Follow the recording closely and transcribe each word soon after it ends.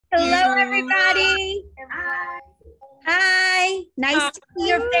everybody. Hi. Hi. Nice to see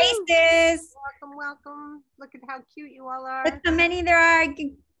your faces. Welcome, welcome. Look at how cute you all are. Look how many there are.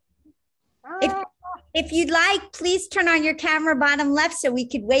 Oh, If you'd like, please turn on your camera bottom left so we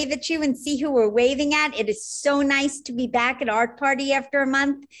could wave at you and see who we're waving at. It is so nice to be back at Art Party after a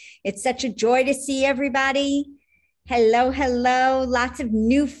month. It's such a joy to see everybody. Hello, hello. Lots of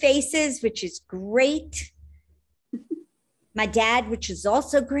new faces, which is great. My dad, which is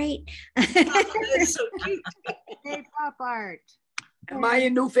also great. That's so cute. hey, Pop Art. Am I a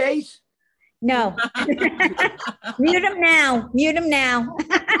new face? No. Mute him now. Mute him now.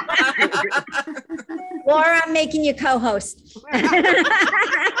 Laura, I'm making you co-host.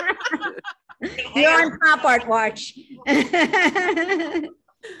 You're on Pop Art Watch.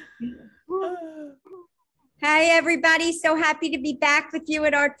 Hi, everybody. So happy to be back with you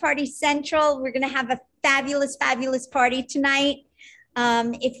at Art Party Central. We're going to have a fabulous, fabulous party tonight.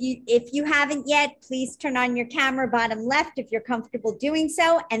 If you haven't yet, please turn on your camera bottom left if you're comfortable doing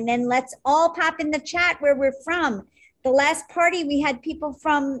so. And then let's all pop in the chat where we're from. The last party, we had people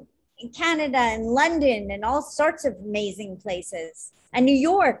from Canada and London and all sorts of amazing places. And New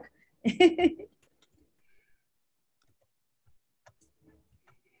York.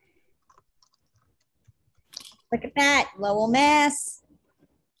 Look at that, Lowell, Mass.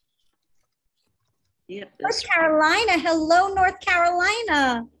 Yep. North Carolina. Hello, North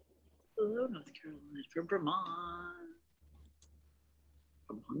Carolina. Hello, North Carolina. From Vermont.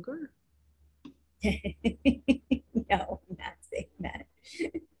 From Hunger? No, I'm not saying that.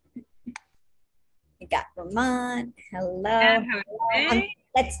 We got Vermont. Hello.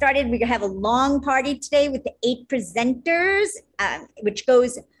 Let's started. We're gonna have a long party today with the 8 presenters, which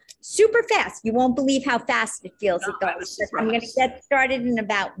goes super fast. You won't believe how fast it feels. It goes. I'm going to get started in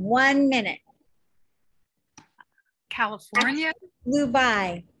about 1 minute. California. Flew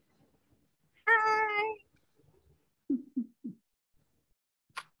by. Hi. Here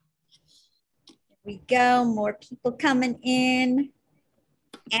we go. More people coming in.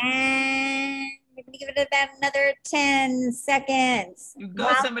 And we're going to give it about another 10 seconds. You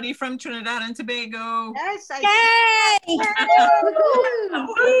got somebody from Trinidad and Tobago. Yes, Yay! For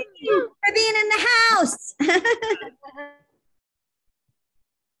being in the house.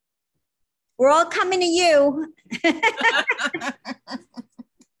 We're all coming to you.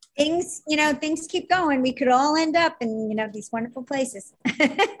 Things keep going. We could all end up in, these wonderful places.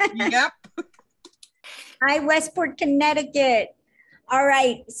 Yep. Hi, Westport, Connecticut. All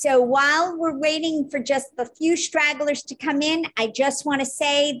right, so while we're waiting for just a few stragglers to come in, I just want to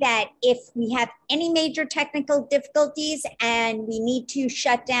say that if we have any major technical difficulties and we need to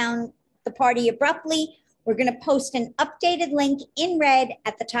shut down the party abruptly, we're going to post an updated link in red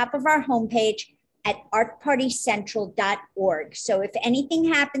at the top of our homepage at artpartycentral.org. So if anything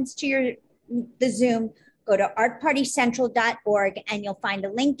happens to the Zoom, go to artpartycentral.org and you'll find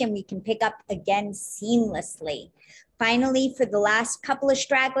a link and we can pick up again seamlessly. Finally, for the last couple of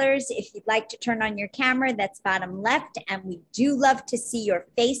stragglers, if you'd like to turn on your camera, that's bottom left, and we do love to see your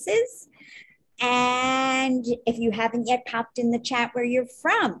faces. And if you haven't yet popped in the chat where you're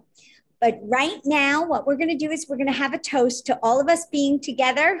from. But right now, what we're going to do is we're going to have a toast to all of us being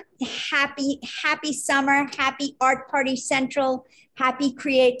together. Happy summer, happy Art Party Central, happy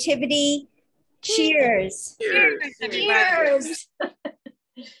creativity. Cheers. Cheers. Cheers.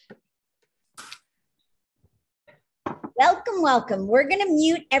 Welcome, welcome. We're going to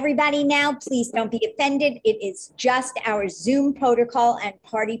mute everybody now. Please don't be offended. It is just our Zoom protocol and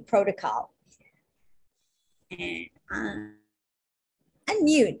party protocol. And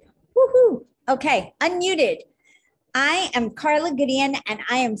unmute. Woohoo. Okay, unmuted. I am Karla Gudeon, and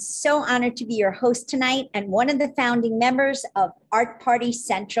I am so honored to be your host tonight and one of the founding members of Art Party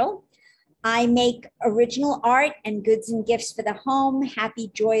Central. I make original art and goods and gifts for the home,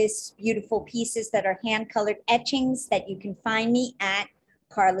 happy, joyous, beautiful pieces that are hand-colored etchings that you can find me at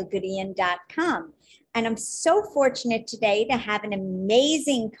karlagudeon.com. And I'm so fortunate today to have an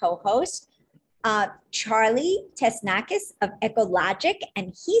amazing co-host, Charlie Tesnakis of Ekologic,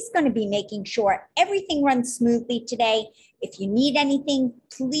 and he's going to be making sure everything runs smoothly today. If you need anything,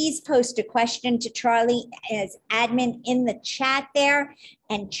 please post a question to Charlie as admin in the chat there,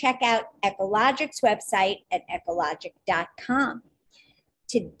 and check out Ekologic's website at ekologic.com.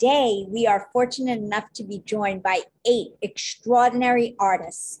 Today, we are fortunate enough to be joined by 8 extraordinary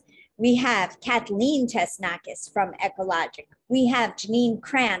artists. We have Kathleen Tesnakis from Ekologic. We have Janine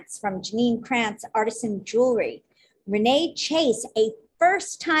Krantz from Janine Krantz Artisan Jewelry. Renee Chase, a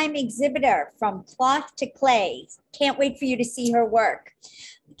first-time exhibitor from cloth to clay. Can't wait for you to see her work.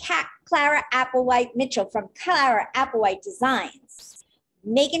 Clara Applewhaite Mitchell from Clara Applewhaite Designs.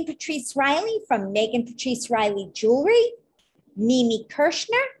 Megan Patrice Riley from Megan Patrice Riley Jewelry, Mimi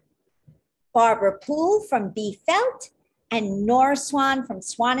Kirchner, Barbara Poole from B Felt, and Nora Swan from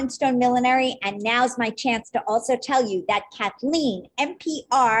Swan&Stone Millinery. And now's my chance to also tell you that Kathleen,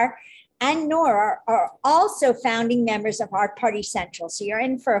 MPR, and Nora are also founding members of Art Party Central. So you're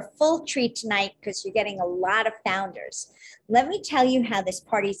in for a full treat tonight because you're getting a lot of founders. Let me tell you how this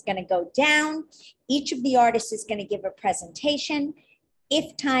party is going to go down. Each of the artists is going to give a presentation.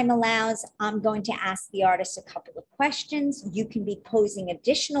 If time allows, I'm going to ask the artists a couple of questions. You can be posing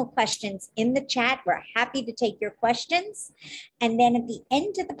additional questions in the chat. We're happy to take your questions. And then at the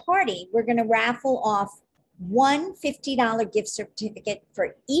end of the party, we're going to raffle off one $50 gift certificate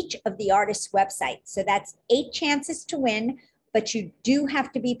for each of the artists' websites. So that's 8 chances to win, but you do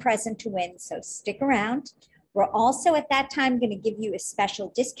have to be present to win, so stick around. We're also at that time going to give you a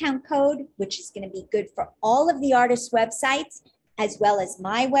special discount code, which is going to be good for all of the artists' websites, as well as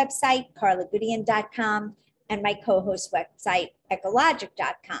my website, carlagudeon.com, and my co-host website,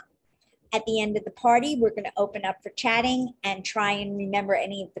 ekologic.com. At the end of the party, we're going to open up for chatting and try and remember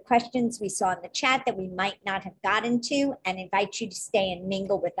any of the questions we saw in the chat that we might not have gotten to, and invite you to stay and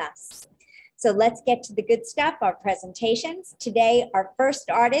mingle with us. So let's get to the good stuff, our presentations. Today, our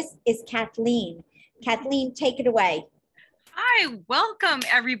first artist is Kathleen. Kathleen, take it away. Hi, welcome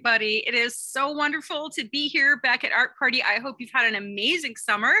everybody. It is so wonderful to be here back at Art Party. I hope you've had an amazing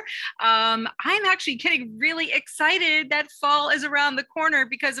summer. I'm actually getting really excited that fall is around the corner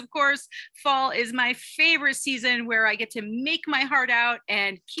because of course, fall is my favorite season where I get to make my heart out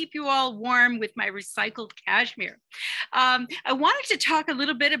and keep you all warm with my recycled cashmere. I wanted to talk a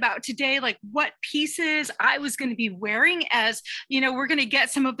little bit about today, like what pieces I was going to be wearing as, you know, we're going to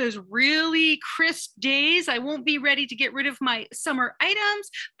get some of those really crisp days. I won't be ready to get rid of my summer items,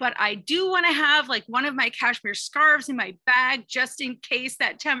 but I do want to have like one of my cashmere scarves in my bag just in case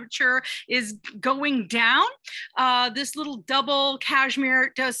that temperature is going down. This little double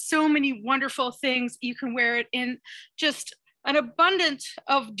cashmere does so many wonderful things. You can wear it in just an abundance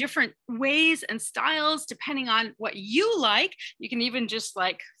of different ways and styles depending on what you like. You can even just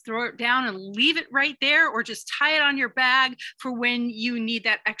like throw it down and leave it right there, or just tie it on your bag for when you need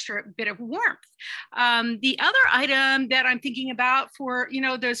that extra bit of warmth. The other item that I'm thinking about for, you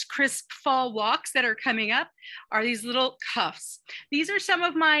know, those crisp fall walks that are coming up are these little cuffs. These are some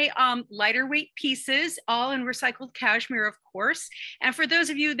of my lighter weight pieces, all in recycled cashmere, of course. And for those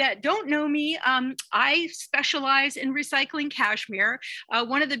of you that don't know me, I specialize in recycling cashmere.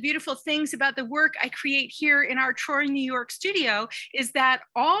 One of the beautiful things about the work I create here in our Troy, New York studio is that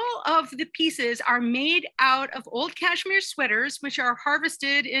all of the pieces are made out of old cashmere sweaters, which are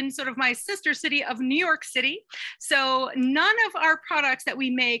harvested in sort of my sister city of New York City. So none of our products that we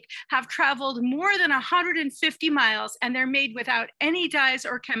make have traveled more than 150 miles, and they're made without any dyes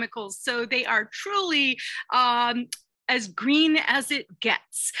or chemicals. So they are truly as green as it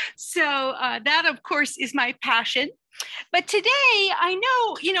gets. So that, of course, is my passion. But today, I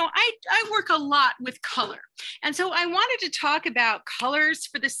know, you know, I work a lot with color. And so I wanted to talk about colors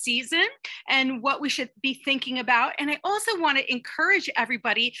for the season and what we should be thinking about. And I also want to encourage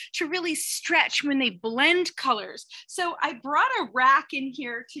everybody to really stretch when they blend colors. So I brought a rack in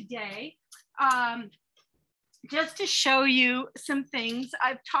here today. Just to show you some things.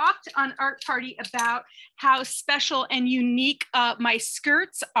 I've talked on Art Party about how special and unique my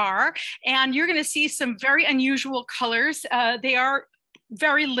skirts are, and you're gonna see some very unusual colors. They are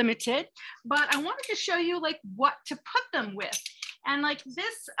very limited, but I wanted to show you like what to put them with. And like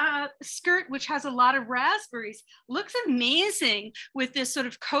this skirt, which has a lot of raspberries, looks amazing with this sort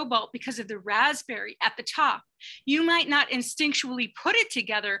of cobalt because of the raspberry at the top. You might not instinctually put it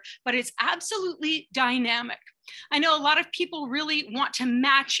together, but it's absolutely dynamic. I know a lot of people really want to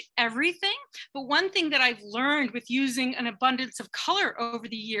match everything, but one thing that I've learned with using an abundance of color over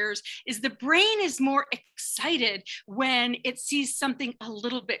the years is the brain is more excited when it sees something a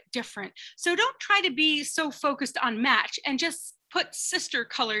little bit different. So don't try to be so focused on match and just put sister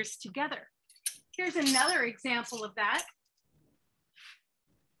colors together. Here's another example of that.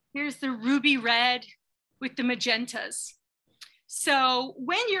 Here's the ruby red with the magentas. So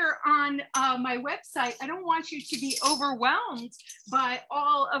when you're on my website, I don't want you to be overwhelmed by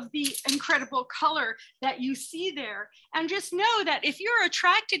all of the incredible color that you see there. And just know that if you're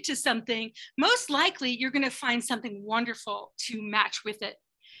attracted to something, most likely you're going to find something wonderful to match with it.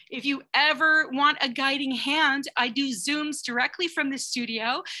 If you ever want a guiding hand, I do Zooms directly from the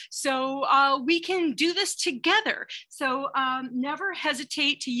studio, so we can do this together. So never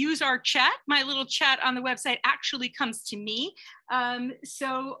hesitate to use our chat. My little chat on the website actually comes to me.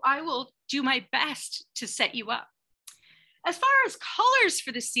 So I will do my best to set you up. as far as colors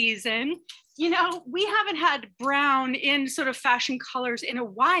for the season, you know, we haven't had brown in sort of fashion colors in a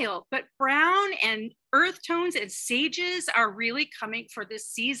while, but brown and earth tones and sages are really coming for this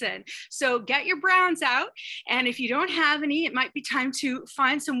season. So get your browns out. And if you don't have any, it might be time to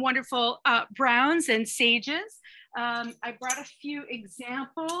find some wonderful browns and sages. I brought a few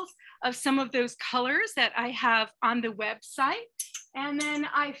examples of some of those colors that I have on the website. And then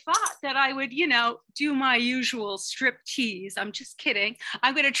I thought that I would, you know, do my usual strip tease. I'm just kidding.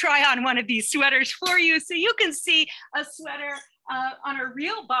 I'm going to try on one of these sweaters for you so you can see a sweater on a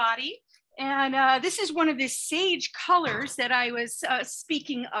real body. And this is one of the sage colors that I was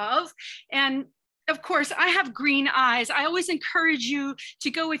speaking of. And of course, I have green eyes. I always encourage you to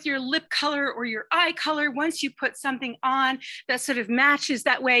go with your lip color or your eye color once you put something on that sort of matches.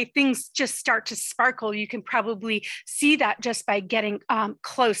 That way things just start to sparkle. You can probably see that just by getting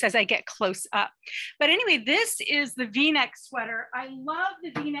close as I get close up. But anyway, this is the V-neck sweater. I love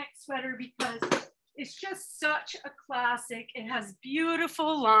the V-neck sweater because it's just such a classic. It has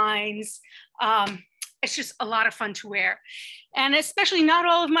beautiful lines. It's just a lot of fun to wear. And especially not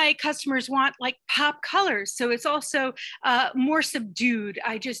all of my customers want like pop colors. So it's also more subdued.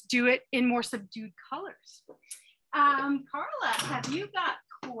 I just do it in more subdued colors. Karla, have you got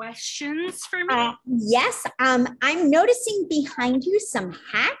questions for me? Yes, I'm noticing behind you some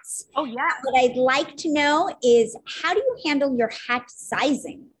hats. Oh yeah. What I'd like to know is, how do you handle your hat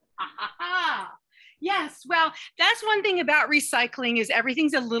sizing? Yes, well, that's one thing about recycling is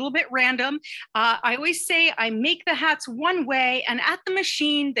everything's a little bit random. I always say I make the hats one way, and at the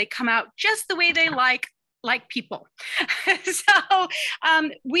machine, they come out just the way they like people. So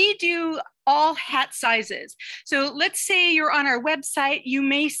we do all hat sizes. So let's say you're on our website, you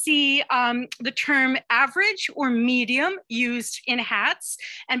may see the term average or medium used in hats.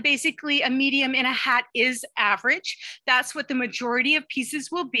 And basically a medium in a hat is average. That's what the majority of pieces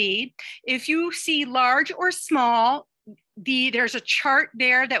will be. If you see large or small, there's a chart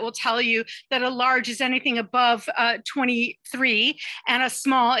there that will tell you that a large is anything above 23 and a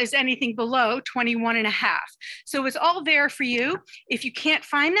small is anything below 21 and a half. So it's all there for you. If you can't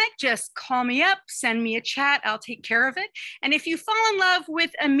find that, just call me up, send me a chat, I'll take care of it. And if you fall in love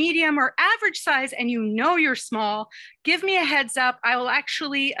with a medium or average size and you know you're small, give me a heads up. I will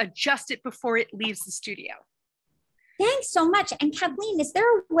actually adjust it before it leaves the studio. Thanks so much. And Kathleen, is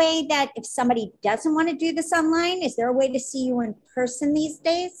there a way that if somebody doesn't want to do this online, is there a way to see you in person these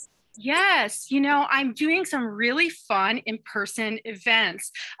days? Yes, you know, I'm doing some really fun in-person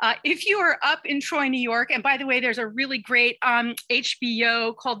events. If you are up in Troy, New York, and by the way, there's a really great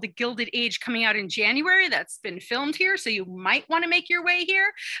HBO called The Gilded Age coming out in January that's been filmed here, so you might want to make your way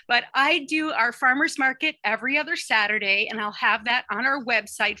here. But I do our farmers market every other Saturday, and I'll have that on our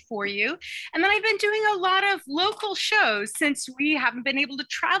website for you. And then I've been doing a lot of local shows since we haven't been able to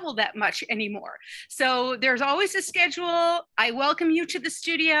travel that much anymore. So there's always a schedule. I welcome you to the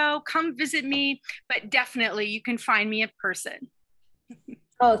studio. Come visit me, but definitely you can find me in person.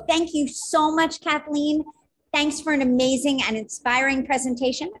 Oh, thank you so much, Kathleen. Thanks for an amazing and inspiring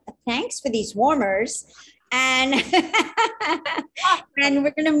presentation. Thanks for these warmers. And, and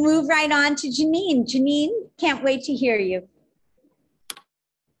we're going to move right on to Janine. Janine, can't wait to hear you.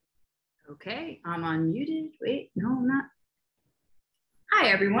 Okay, I'm unmuted. Wait, no, I'm not. Hi,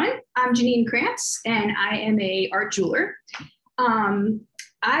 everyone. I'm Janine Krantz, and I am an art jeweler.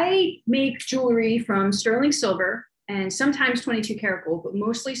 I make jewelry from sterling silver and sometimes 22 karat gold, but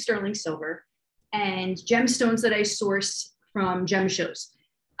mostly sterling silver, and gemstones that I source from gem shows.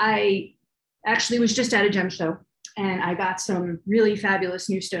 I actually was just at a gem show and I got some really fabulous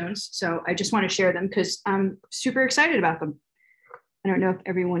new stones. So I just want to share them because I'm super excited about them. I don't know if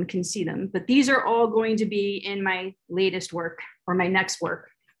everyone can see them, but these are all going to be in my latest work or my next work.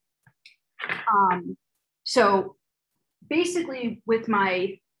 So basically with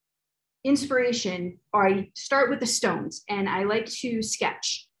my inspiration, I start with the stones and I like to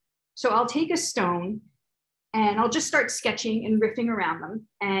sketch. So I'll take a stone and I'll just start sketching and riffing around them.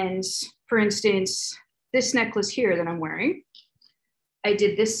 And for instance, this necklace here that I'm wearing, I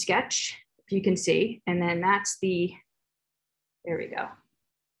did this sketch, if you can see, and then that's the, there we go.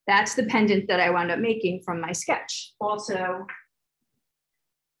 That's the pendant that I wound up making from my sketch. Also,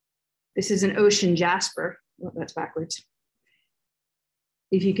 this is an ocean jasper. Oh, that's backwards.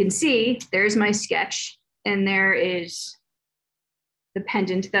 If you can see, there's my sketch, and there is the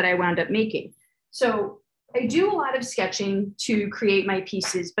pendant that I wound up making. So I do a lot of sketching to create my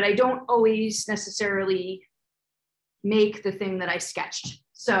pieces, but I don't always necessarily make the thing that I sketched.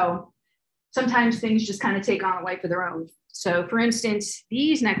 So sometimes things just kind of take on a life of their own. So for instance,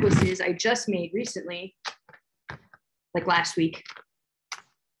 these necklaces I just made recently, like last week,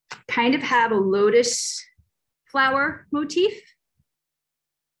 kind of have a lotus flower motif.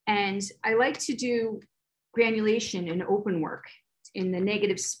 And I like to do granulation in open work in the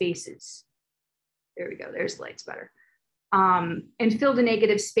negative spaces. There we go, there's the lights better. And fill the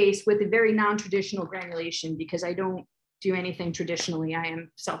negative space with a very non-traditional granulation because I don't do anything traditionally. I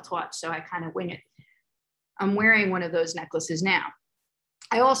am self-taught, so I kind of wing it. I'm wearing one of those necklaces now.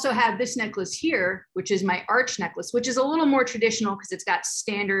 I also have this necklace here, which is my arch necklace, which is a little more traditional because it's got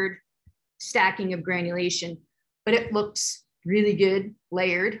standard stacking of granulation, but it looks really good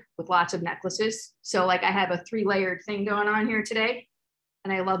layered with lots of necklaces. So like I have a 3-layered thing going on here today,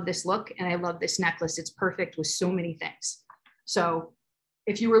 and I love this look and I love this necklace. It's perfect with so many things. So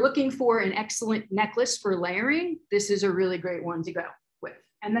if you were looking for an excellent necklace for layering, this is a really great one to go with.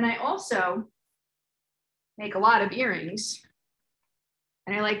 And then I also make a lot of earrings,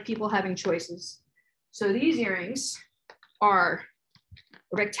 and I like people having choices. So these earrings are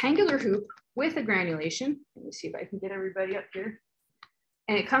a rectangular hoop with a granulation. Let me see if I can get everybody up here.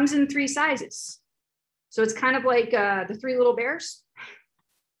 And it comes in 3 sizes. So it's kind of like the 3 little bears.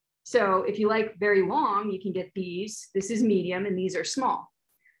 So if you like very long, you can get these. This is medium and these are small.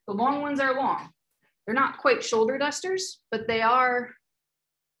 The long ones are long. They're not quite shoulder dusters, but they are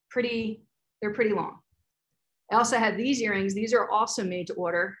they're pretty long. I also have these earrings. These are also made to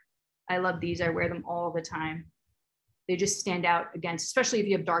order. I love these. I wear them all the time. They just stand out against, especially if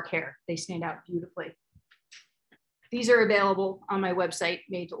you have dark hair, they stand out beautifully. These are available on my website,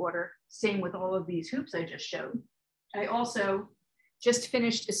 made to order. Same with all of these hoops I just showed. I also just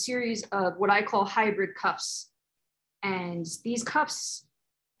finished a series of what I call hybrid cuffs. And these cuffs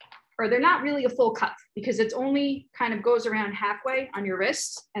they're not really a full cuff because it's only kind of goes around halfway on your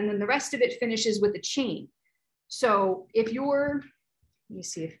wrist. And then the rest of it finishes with a chain. So if you're, let me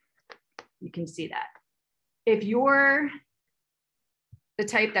see if you can see that. If you're the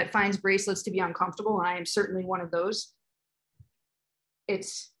type that finds bracelets to be uncomfortable, and I am certainly one of those,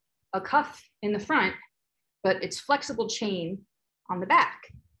 it's a cuff in the front, but it's flexible chain on the back.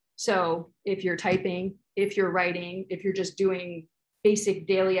 So if you're typing, if you're writing, if you're just doing basic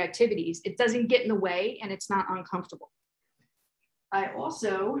daily activities, it doesn't get in the way and it's not uncomfortable. I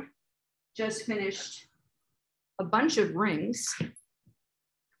also just finished a bunch of rings.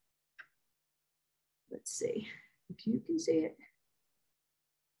 Let's see if you can see it.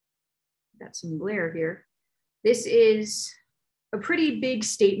 Got some glare here. This is a pretty big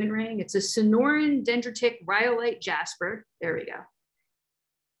statement ring. It's a Sonoran dendritic rhyolite jasper. There we go.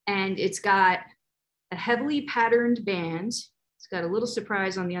 And it's got a heavily patterned band. It's got a little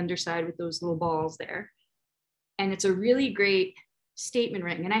surprise on the underside with those little balls there. And it's a really great statement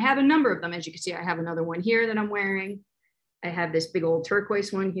ring. And I have a number of them. As you can see, I have another one here that I'm wearing. I have this big old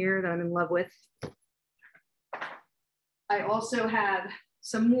turquoise one here that I'm in love with. I also have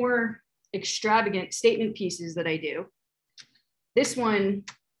some more extravagant statement pieces that I do. This one,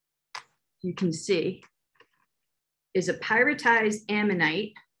 you can see, is a pyritized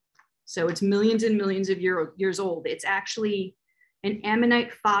ammonite. So it's millions and millions of years old. It's actually an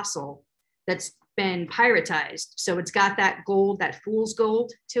ammonite fossil that's been pyritized. So it's got that gold, that fool's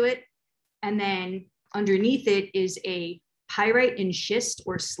gold to it. And then underneath it is a pyrite and schist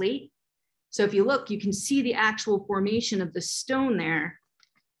or slate. So if you look, you can see the actual formation of the stone there,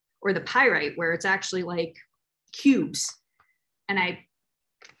 or the pyrite, where it's actually like cubes. And I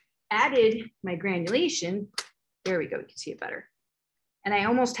added my granulation. There we go, you can see it better. And I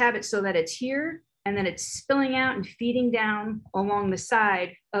almost have it so that it's here, and then it's spilling out and feeding down along the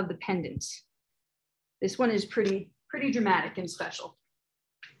side of the pendant. This one is pretty dramatic and special.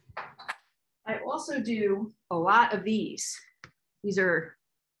 I also do a lot of these. These are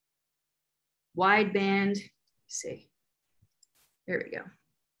wide band, see, there we go.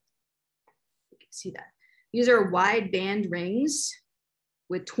 You can see that. These are wide band rings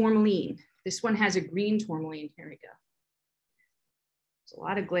with tourmaline. This one has a green tourmaline, here we go. There's a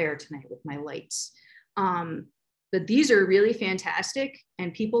lot of glare tonight with my lights. But these are really fantastic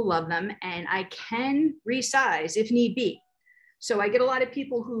and people love them, and I can resize if need be. So I get a lot of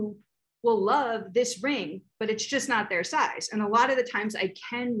people who will love this ring, but it's just not their size. And a lot of the times I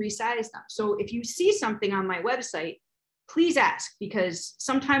can resize them. So if you see something on my website, please ask, because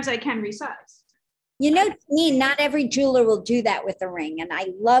sometimes I can resize. You know, Janine, not every jeweler will do that with a ring. And I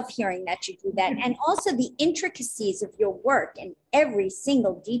love hearing that you do that. And also the intricacies of your work and every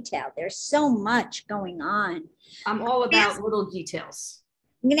single detail. There's so much going on. I'm all about little details.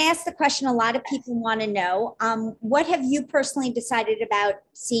 I'm going to ask the question a lot of people want to know. What have you personally decided about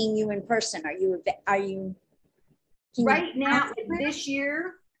seeing you in person? Are you right now, this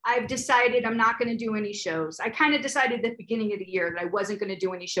year, I've decided I'm not going to do any shows. I kind of decided at the beginning of the year that I wasn't going to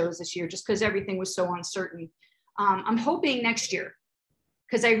do any shows this year just because everything was so uncertain. I'm hoping next year,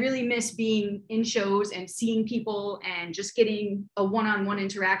 because I really miss being in shows and seeing people and just getting a one-on-one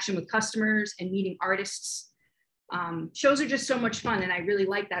interaction with customers and meeting artists. Shows are just so much fun, and I really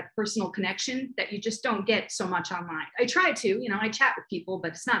like that personal connection that you just don't get so much online. I try to, you know, I chat with people,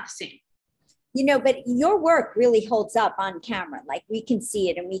 but it's not the same. You know, but your work really holds up on camera. Like we can see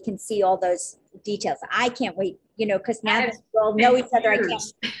it and we can see all those details. I can't wait, you know, because now that we all know each other,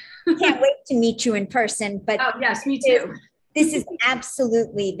 I can't wait to meet you in person. But oh yes, me too. This is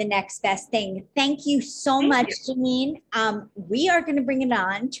absolutely the next best thing. Thank you so much, Janine. We are going to bring it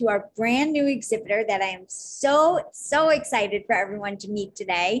on to our brand new exhibitor that I am so excited for everyone to meet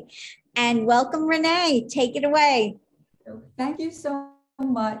today. And welcome, Renee. Take it away. Thank you so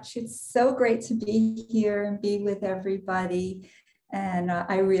much. It's so great to be here and be with everybody. And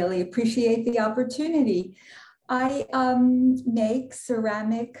I really appreciate the opportunity. I make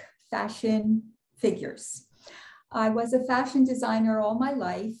ceramic fashion figures. I was a fashion designer all my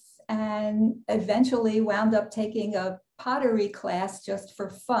life and eventually wound up taking a pottery class just for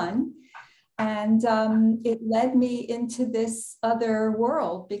fun. And it led me into this other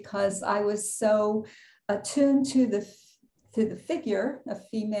world because I was so attuned to the figure, a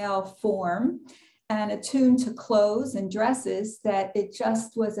female form, and attuned to clothes and dresses that it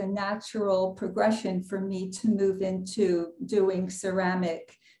just was a natural progression for me to move into doing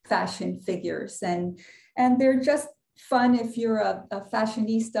ceramic fashion figures. And they're just fun if you're a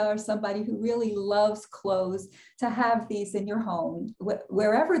fashionista or somebody who really loves clothes to have these in your home,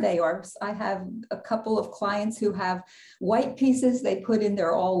 wherever they are. I have a couple of clients who have white pieces they put in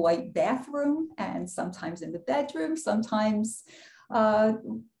their all white bathroom, and sometimes in the bedroom, sometimes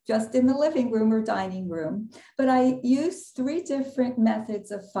just in the living room or dining room. But I use 3 different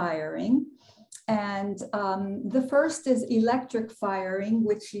methods of firing. And the first is electric firing,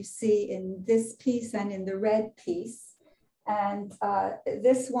 which you see in this piece and in the red piece. And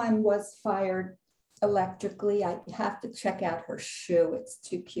this one was fired electrically. I have to check out her shoe. It's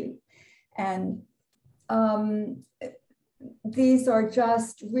too cute. And these are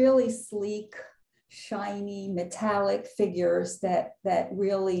just really sleek, shiny, metallic figures that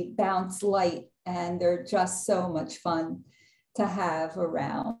really bounce light. And they're just so much fun to have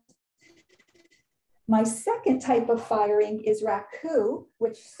around. My second type of firing is raku,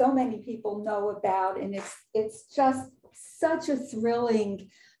 which so many people know about, and it's just such a thrilling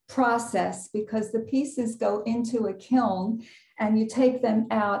process because the pieces go into a kiln and you take them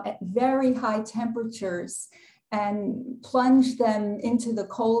out at very high temperatures and plunge them into the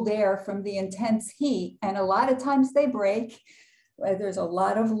cold air from the intense heat. And a lot of times they break. There's a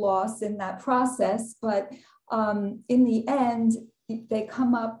lot of loss in that process, but in the end, they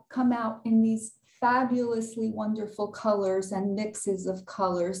come out in these fabulously wonderful colors and mixes of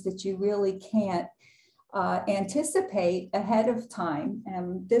colors that you really can't anticipate ahead of time.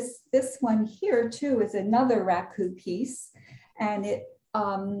 And this one here too is another raku piece, and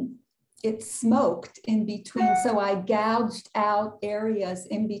it smoked in between. So I gouged out areas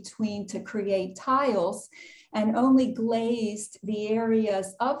in between to create tiles and only glazed the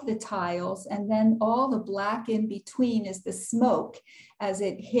areas of the tiles. And then all the black in between is the smoke as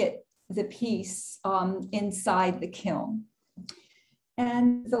it hit the piece inside the kiln.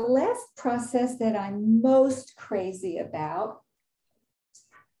 And the last process that I'm most crazy about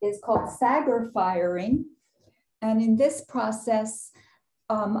is called sagger firing. And in this process,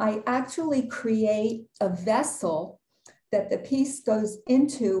 I actually create a vessel that the piece goes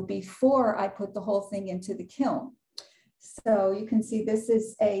into before I put the whole thing into the kiln. So you can see this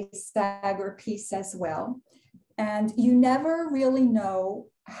is a sagger piece as well. And you never really know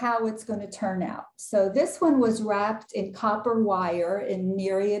how it's going to turn out. So this one was wrapped in copper wire in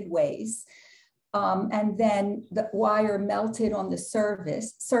myriad ways. And then the wire melted on the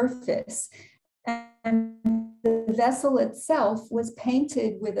surface. And the vessel itself was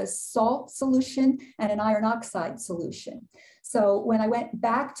painted with a salt solution and an iron oxide solution. So when I went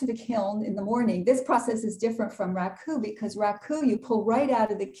back to the kiln in the morning, this process is different from raku because raku you pull right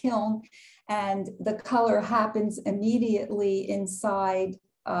out of the kiln and the color happens immediately inside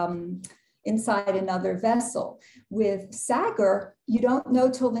another vessel. With sagger, you don't know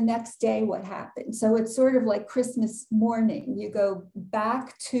till the next day what happened. So it's sort of like Christmas morning. You go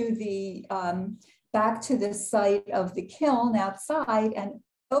back to the site of the kiln outside and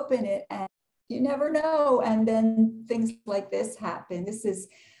open it, and you never know. And then things like this happen. This is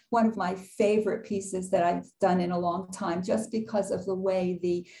one of my favorite pieces that I've done in a long time, just because of the way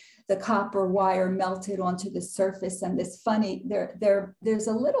the copper wire melted onto the surface, and this funny, there's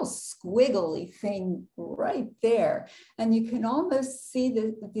a little squiggly thing right there. And you can almost see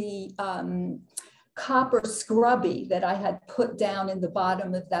the copper scrubby that I had put down in the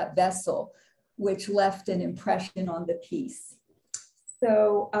bottom of that vessel, which left an impression on the piece.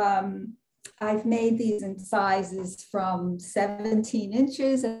 So I've made these in sizes from 17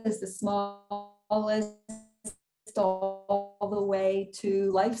 inches as the smallest, all the way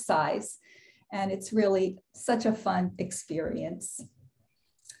to life size. And it's really such a fun experience.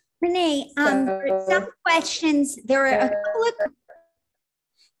 Renee, some questions, there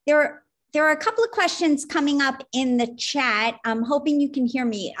are a couple of questions coming up in the chat. I'm hoping you can hear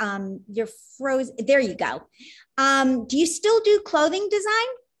me. You're frozen. There you go. Do you still do clothing design?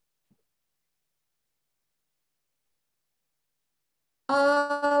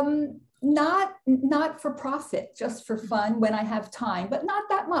 Not for profit, just for fun when I have time, but not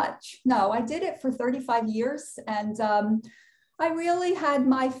that much. No, I did it for 35 years, and I really had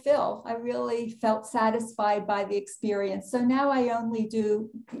my fill. I really felt satisfied by the experience. So now I only do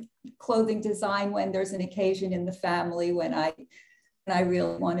clothing design when there's an occasion in the family, when I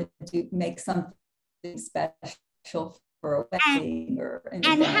really want to make something special for a wedding or an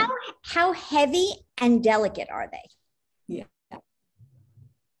event. And how heavy and delicate are they? Yeah.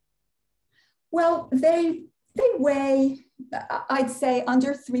 Well, they weigh, I'd say,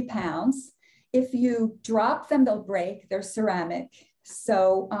 under 3 pounds. If you drop them, they'll break. They're ceramic.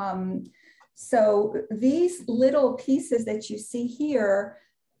 So, so these little pieces that you see here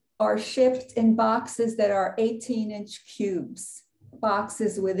are shipped in boxes that are 18-inch cubes,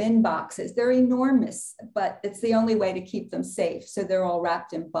 boxes within boxes. They're enormous, but it's the only way to keep them safe. So they're all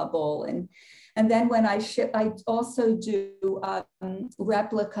wrapped in bubble. And then when I ship, I also do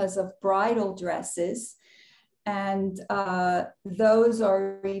replicas of bridal dresses. And those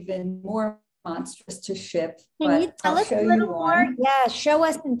are even more monstrous to ship. Can you tell us a little more? Yeah, show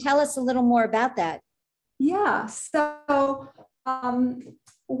us and tell us a little more about that. Yeah, so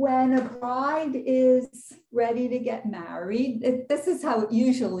when a bride is ready to get married, this is how it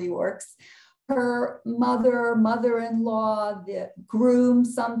usually works. Her mother-in-law, the groom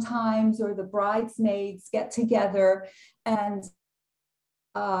sometimes, or the bridesmaids get together and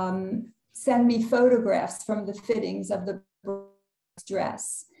send me photographs from the fittings of the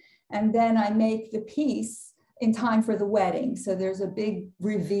dress. And then I make the piece in time for the wedding. So there's a big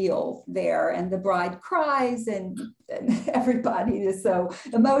reveal there, and the bride cries, and everybody is so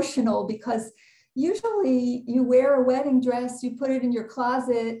emotional because usually you wear a wedding dress, you put it in your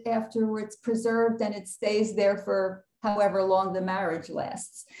closet after it's preserved, and it stays there for however long the marriage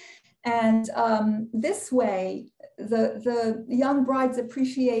lasts. And this way, the young brides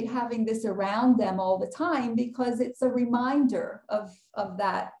appreciate having this around them all the time because it's a reminder of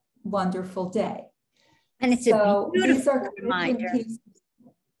that wonderful day. And it's a beautiful reminder.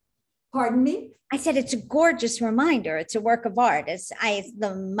 Pardon me? I said it's a gorgeous reminder. It's a work of art. As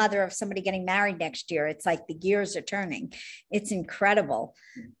the mother of somebody getting married next year, it's like the gears are turning. It's incredible.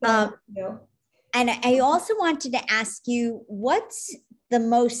 And I also wanted to ask you, what's the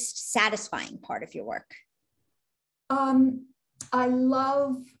most satisfying part of your work? I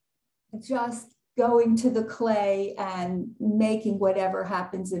love just going to the clay and making whatever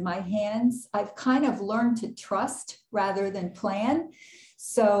happens in my hands. I've kind of learned to trust rather than plan.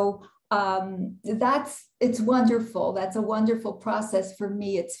 So it's wonderful. That's a wonderful process for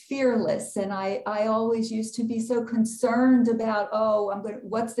me. It's fearless. And I always used to be so concerned about,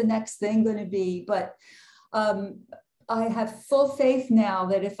 what's the next thing going to be? But I have full faith now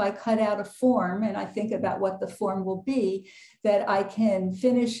that if I cut out a form and I think about what the form will be, that I can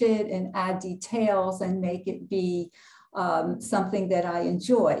finish it and add details and make it be something that I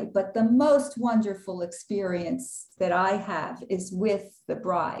enjoy. But the most wonderful experience that I have is with the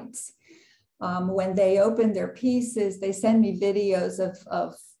brides. When they open their pieces, they send me videos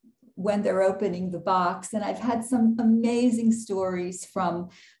of when they're opening the box. And I've had some amazing stories from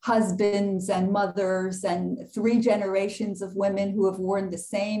husbands and mothers and 3 generations of women who have worn the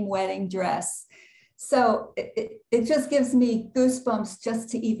same wedding dress. So it just gives me goosebumps just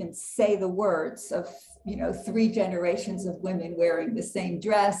to even say the words of, 3 generations of women wearing the same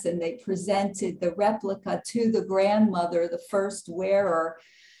dress, and they presented the replica to the grandmother, the first wearer.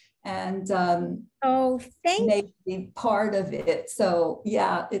 and Oh, thank make me part of it. So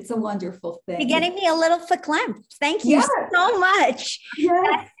yeah, it's a wonderful thing. You're getting me a little verklempt. Thank you Yes. so much.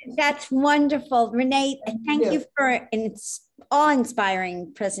 Yes. That's wonderful. Renee, thank you you for an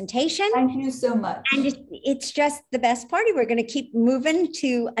awe-inspiring presentation. Thank you so much. And it's just the best party. We're going to keep moving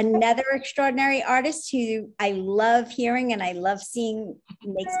to another extraordinary artist who I love hearing and I love seeing,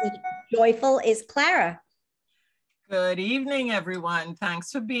 makes me joyful, is Clara. Good evening, everyone. Thanks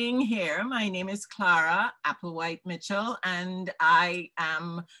for being here. My name is Clara Applewhaite Mitchell, and I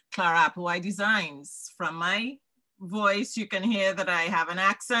am Clara Applewhaite Designs. From my voice, you can hear that I have an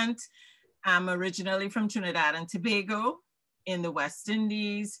accent. I'm originally from Trinidad and Tobago in the West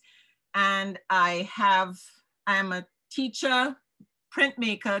Indies, and I'm a teacher,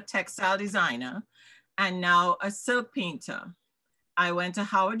 printmaker, textile designer, and now a silk painter. I went to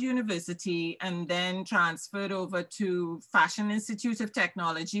Howard University and then transferred over to Fashion Institute of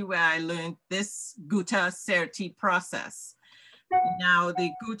Technology, where I learned this gutta serti process. Now, the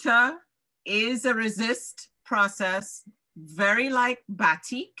gutta is a resist process, very like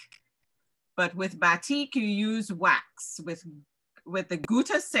batik, but with batik, you use wax. With the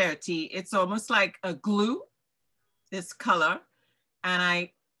gutta serti, it's almost like a glue, this color, and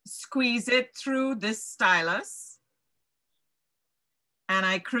I squeeze it through this stylus. And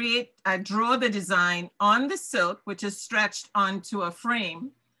I draw the design on the silk, which is stretched onto a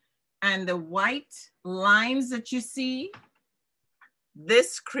frame. And the white lines that you see,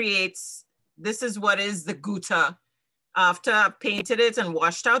 this is what is the gutta. After I've painted it and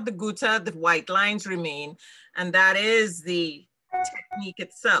washed out the gutta, the white lines remain. And that is the technique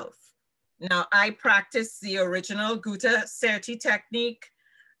itself. Now, I practice the original gutta serti technique,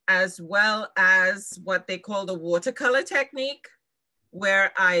 as well as what they call the watercolor technique,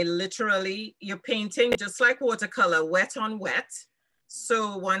 where you're painting just like watercolor, wet on wet.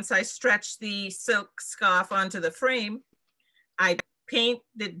 So once I stretch the silk scarf onto the frame, I paint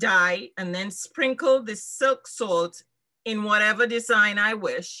the dye and then sprinkle the silk salt in whatever design I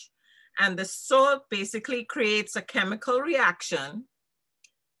wish. And the salt basically creates a chemical reaction,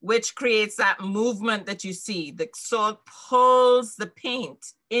 which creates that movement that you see. The salt pulls the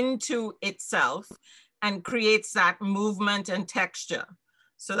paint into itself and creates that movement and texture.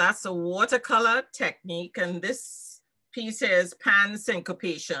 So that's a watercolor technique. And this piece here is pan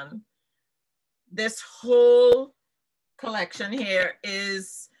syncopation. This whole collection here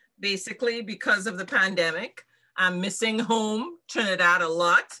is basically because of the pandemic. I'm missing home, Trinidad, a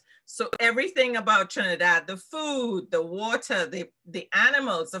lot. So everything about Trinidad, the food, the water, the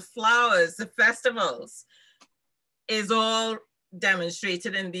animals, the flowers, the festivals, is all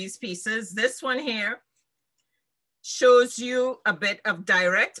demonstrated in these pieces. This one here shows you a bit of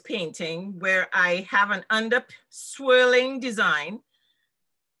direct painting where I have an under swirling design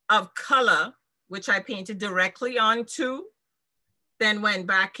of color, which I painted directly onto, then went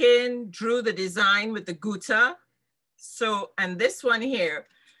back in, drew the design with the gutta. So, and this one here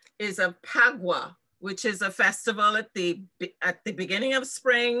is a Pagua, which is a festival at the beginning of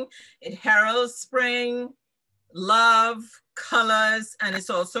spring. It heralds spring, love, colors, and it's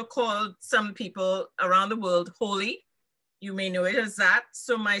also called, some people around the world, Holi. You may know it as that.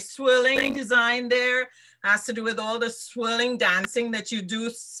 So my swirling design there has to do with all the swirling dancing that you do,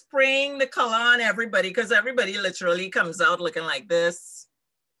 spraying the color on everybody, because everybody literally comes out looking like this.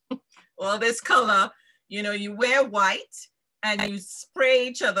 All this color, you know, you wear white and you spray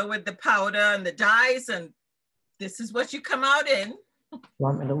each other with the powder and the dyes, and this is what you come out in.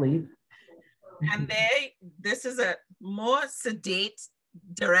 Want me to leave? And this is a more sedate,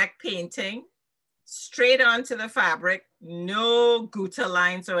 direct painting, straight onto the fabric, no gutta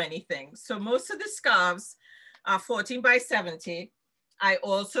lines or anything. So most of the scarves are 14 by 70. I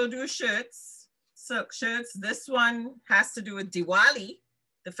also do shirts, silk shirts. This one has to do with Diwali,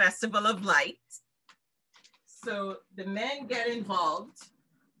 the Festival of Light. So the men get involved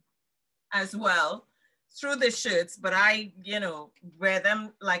as well through the shirts, but I, you know, wear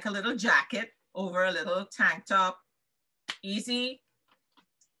them like a little jacket over a little tank top, easy.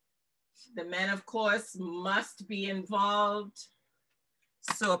 The men, of course, must be involved.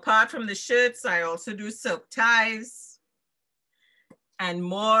 So apart from the shirts, I also do silk ties and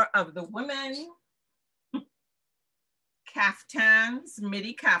more of the women. Kaftans,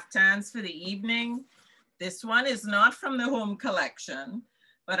 midi kaftans for the evening. This one is not from the home collection,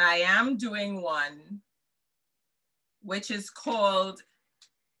 but I am doing one which is called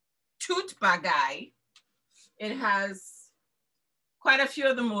Toot Bagay. It has quite a few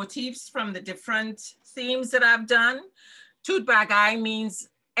of the motifs from the different themes that I've done. Toot Bagay means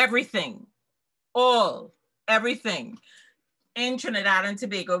everything, all, everything. in Trinidad and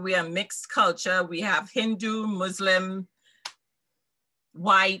Tobago, we are mixed culture. We have Hindu, Muslim,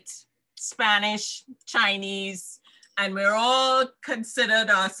 white, Spanish, Chinese, and we're all considered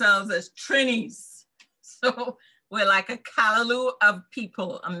ourselves as Trinis. So we're like a callaloo of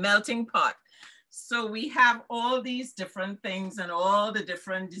people, a melting pot. So we have all these different things and all the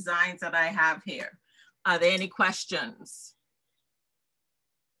different designs that I have here. Are there any questions?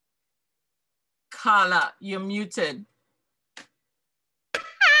 Karla, you're muted.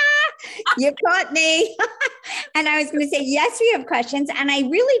 You caught me. And I was going to say, yes, we have questions. And I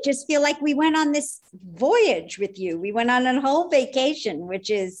really just feel like we went on this voyage with you. We went on a whole vacation, which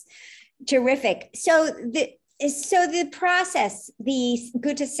is terrific. So the process, the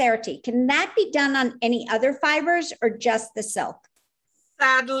Gudeon, can that be done on any other fibers or just the silk?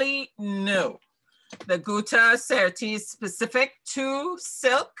 Sadly, no. The Gudeon is specific to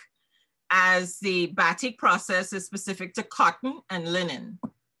silk, as the batik process is specific to cotton and linen.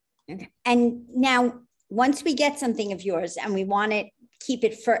 Okay. And now, once we get something of yours and we want to keep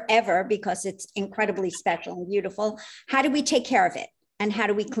it forever because it's incredibly special and beautiful, how do we take care of it and how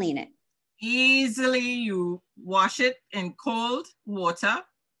do we clean it? Easily, you wash it in cold water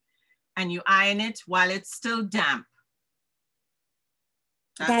and you iron it while it's still damp.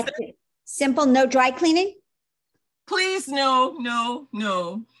 That's it. Simple, no dry cleaning? Please, no.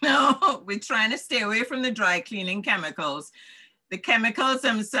 We're trying to stay away from the dry cleaning chemicals. The chemicals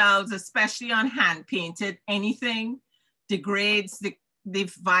themselves, especially on hand painted, anything degrades the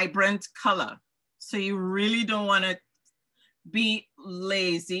vibrant color. So you really don't want to be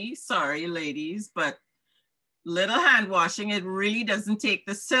lazy. Sorry, ladies, but little hand washing, it really doesn't take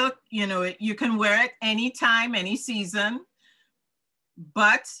the silk. You know, you can wear it anytime, any season,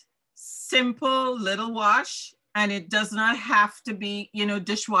 but simple little wash, and it does not have to be, you know,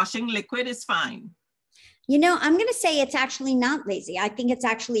 dishwashing liquid is fine. You know, I'm going to say it's actually not lazy. I think it's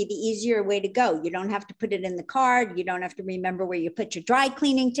actually the easier way to go. You don't have to put it in the card. You don't have to remember where you put your dry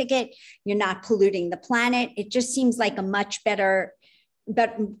cleaning ticket. You're not polluting the planet. It just seems like a much better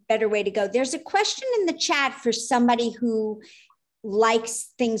way to go. There's a question in the chat for somebody who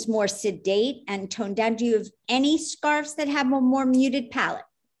likes things more sedate and toned down. Do you have any scarves that have a more muted palette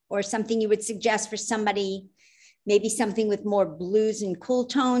or something you would suggest for somebody, maybe something with more blues and cool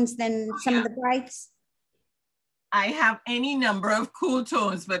tones than some of the brights? I have any number of cool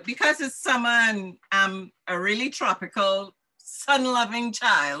tones, but because it's summer and I'm a really tropical, sun-loving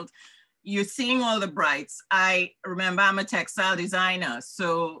child, you're seeing all the brights. I remember I'm a textile designer,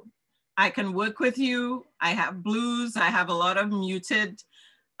 so I can work with you. I have blues. I have a lot of muted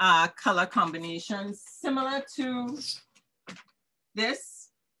color combinations, similar to this.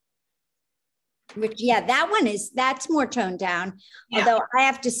 Which, yeah, that's more toned down. Yeah. Although I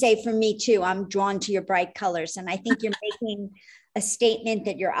have to say for me too, I'm drawn to your bright colors. And I think you're making a statement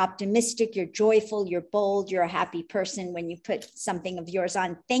that you're optimistic, you're joyful, you're bold, you're a happy person when you put something of yours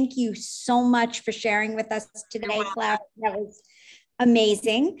on. Thank you so much for sharing with us today, Clara. That was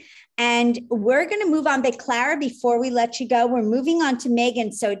amazing. And we're going to move on. But Clara, before we let you go, we're moving on to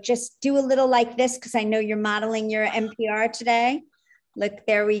Meghan. So just do a little like this, because I know you're modeling your NPR today. Look,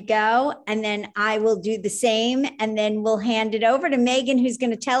 there we go. And then I will do the same. And then we'll hand it over to Meghan, who's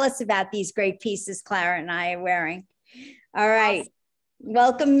going to tell us about these great pieces Clara and I are wearing. All right. Awesome.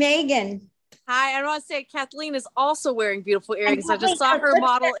 Welcome, Meghan. Hi, I want to say Kathleen is also wearing beautiful earrings. I just saw her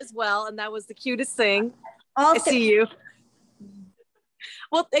model as well, and that was the cutest thing. I see you.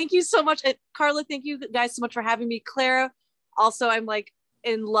 Well, thank you so much. And Karla, thank you guys so much for having me. Clara, also, I'm like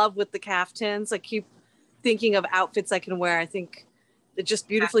in love with the caftans. I keep thinking of outfits I can wear. I think it just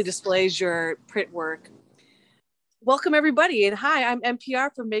beautifully displays your print work. Welcome, everybody. And hi, I'm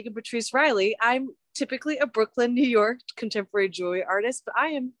NPR from Meghan Patrice Riley. I'm typically a Brooklyn, New York contemporary jewelry artist, but I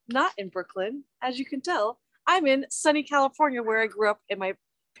am not in Brooklyn, as you can tell. I'm in sunny California, where I grew up in my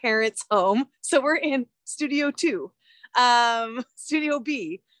parents' home. So we're in Studio 2, Studio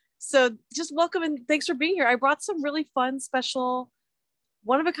B. So just welcome and thanks for being here. I brought some really fun, special,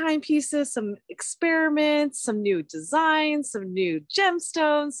 one-of-a-kind pieces, some experiments, some new designs, some new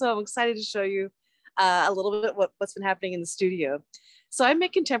gemstones. So I'm excited to show you a little bit what's been happening in the studio. So I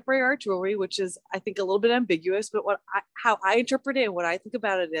make contemporary art jewelry, which is, I think, a little bit ambiguous, but how I interpret it and what I think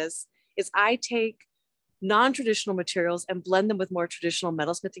about it is I take non-traditional materials and blend them with more traditional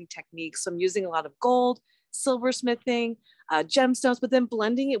metalsmithing techniques. So I'm using a lot of gold, silversmithing, gemstones, but then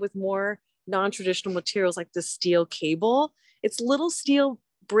blending it with more non-traditional materials like the steel cable. It's little steel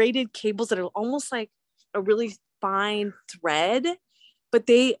braided cables that are almost like a really fine thread, but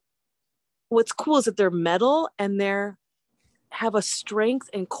what's cool is that they're metal and have a strength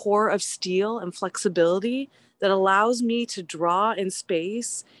and core of steel and flexibility that allows me to draw in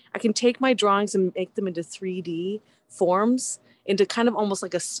space. I can take my drawings and make them into 3D forms, into kind of almost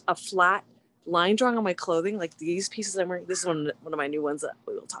like a flat line drawing on my clothing, like these pieces I'm wearing. This is one of my new ones that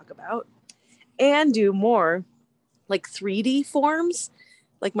we will talk about. And do more like 3D forms,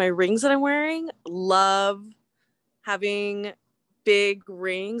 like my rings that I'm wearing. Love having big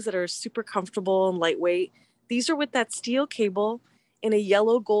rings that are super comfortable and lightweight. These are with that steel cable in a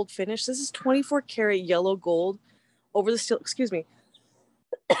yellow gold finish. This is 24 karat yellow gold over the steel,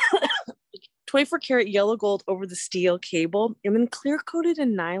 24 karat yellow gold over the steel cable, and then clear coated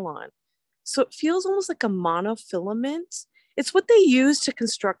in nylon. So it feels almost like a monofilament. It's what they use to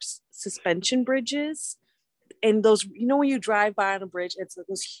construct suspension bridges. And those, you know, when you drive by on a bridge, it's like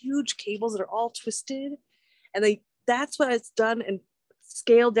those huge cables that are all twisted. And that's what it's done and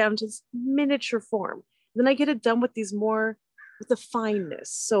scaled down to this miniature form. And then I get it done with these more, with the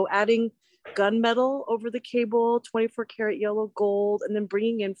fineness. So adding gunmetal over the cable, 24 karat yellow gold, and then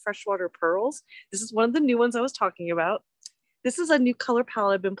bringing in freshwater pearls. This is one of the new ones I was talking about. This is a new color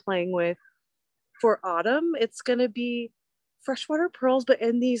palette I've been playing with for autumn. It's going to be freshwater pearls, but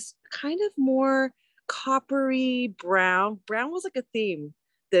in these kind of more coppery brown. Brown was like a theme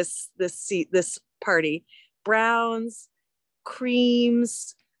this party. Browns,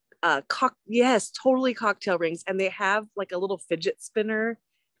 creams, yes, totally cocktail rings. And they have like a little fidget spinner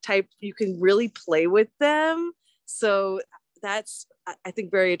type. You can really play with them. So that's, I think,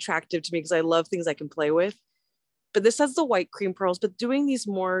 very attractive to me because I love things I can play with. But this has the white cream pearls, but doing these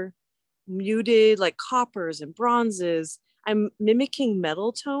more muted like coppers and bronzes, I'm mimicking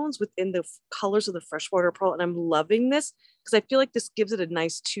metal tones within the colors of the freshwater pearl. And I'm loving this because I feel like this gives it a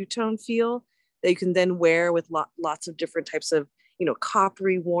nice two-tone feel that you can then wear with lots of different types of, you know,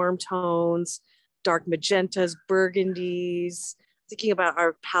 coppery warm tones, dark magentas, burgundies, thinking about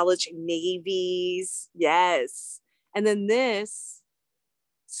our palette, navies. Yes. And then this,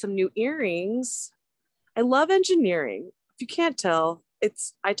 some new earrings. I love engineering. If you can't tell,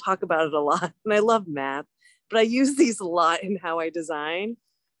 I talk about it a lot and I love math, but I use these a lot in how I design.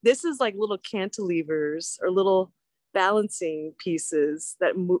 This is like little cantilevers or little balancing pieces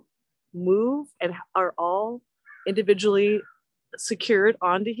that move and are all individually secured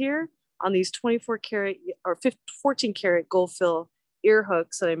onto here on these 24 karat or 14 karat gold fill ear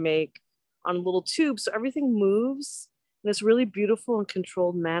hooks that I make on little tubes. So everything moves in this really beautiful and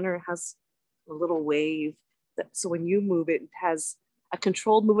controlled manner. It has a little wave so when you move it, it has a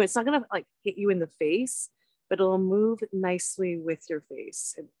controlled movement. It's not gonna like hit you in the face, but it'll move nicely with your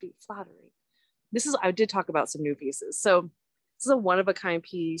face and be flattering. I did talk about some new pieces. So this is a one-of-a-kind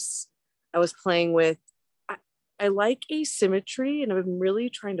piece I was playing with. I like asymmetry and I've been really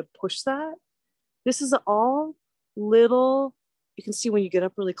trying to push that. This is all little, you can see when you get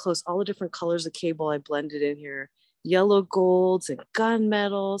up really close, all the different colors of cable I blended in here, yellow golds and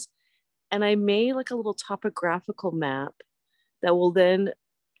gunmetals. And I made like a little topographical map that will then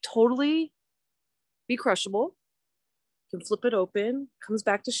totally be crushable. You can flip it open, comes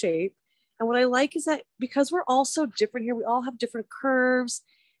back to shape. And what I like is that because we're all so different here, we all have different curves.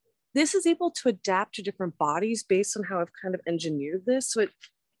 This is able to adapt to different bodies based on how I've kind of engineered this. So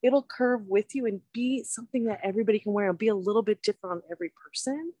it'll curve with you and be something that everybody can wear and be a little bit different on every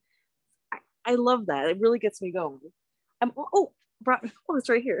person. I love that. It really gets me going. It's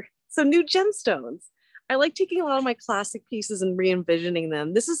right here. So new gemstones. I like taking a lot of my classic pieces and re-envisioning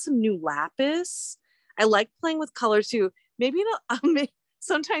them. This is some new lapis. I like playing with color too. Maybe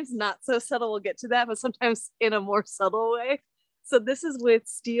sometimes not so subtle, we'll get to that, but sometimes in a more subtle way. So this is with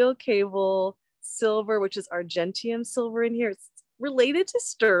steel cable silver, which is Argentium silver in here. It's related to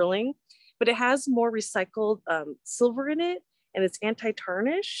sterling, but it has more recycled silver in it and it's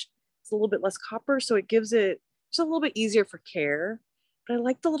anti-tarnish. It's a little bit less copper, so it gives it just a little bit easier for care. But I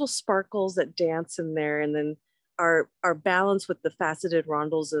like the little sparkles that dance in there, and then are balanced with the faceted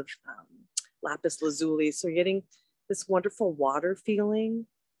rondels of lapis lazuli. So you're getting this wonderful water feeling.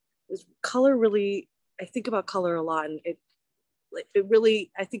 This color really, I think about color a lot, and it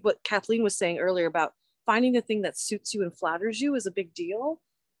really, I think what Kathleen was saying earlier about finding the thing that suits you and flatters you is a big deal.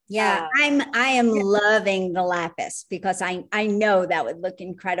 Yeah, I am loving the lapis because I know that would look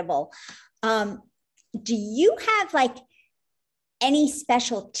incredible. Do you have like any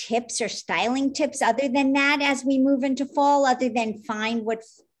special tips or styling tips other than that as we move into fall, other than find what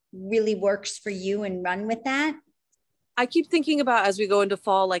really works for you and run with that? I keep thinking about, as we go into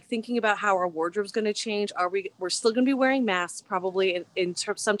fall, like thinking about how our wardrobe is going to change. We're still going to be wearing masks probably in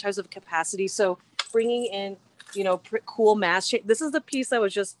some types of capacity. So bringing in, you know, cool mask. This is the piece that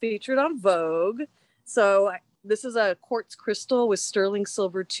was just featured on Vogue. So this is a quartz crystal with sterling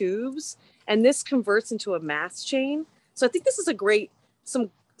silver tubes. And this converts into a mass chain. So I think this is a great,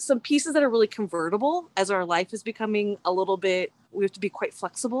 some pieces that are really convertible as our life is becoming a little bit, we have to be quite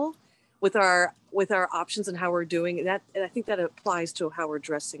flexible with our options and how we're doing that. And I think that applies to how we're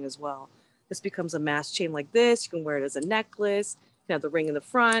dressing as well. This becomes a mass chain like this. You can wear it as a necklace, you can have the ring in the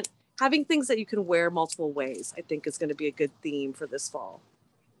front. Having things that you can wear multiple ways, I think is going to be a good theme for this fall.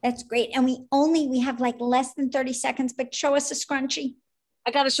 That's great. And we have like less than 30 seconds, but show us a scrunchie.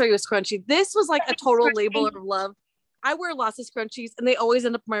 I got to show you a scrunchie. This was like a total labor of love. I wear lots of scrunchies and they always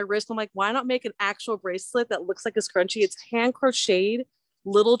end up on my wrist. I'm like, why not make an actual bracelet that looks like a scrunchie? It's hand crocheted,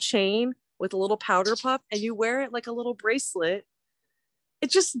 little chain with a little powder puff, and you wear it like a little bracelet.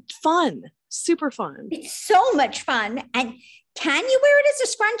 It's just fun, super fun. It's so much fun. And can you wear it as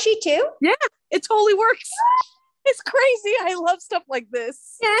a scrunchie too? Yeah, it totally works. It's crazy. I love stuff like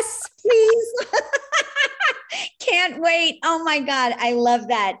this. Yes, please. Can't wait. Oh my God. I love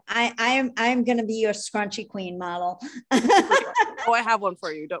that. I'm going to be your scrunchie queen model. Oh, I have one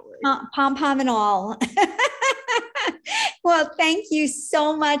for you. Don't worry. Pom-pom and all. Well, thank you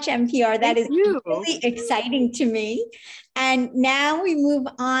so much, NPR. That is really exciting to me. And now we move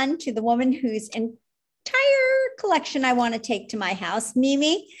on to the woman whose entire collection I want to take to my house.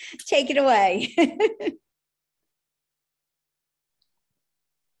 Mimi, take it away.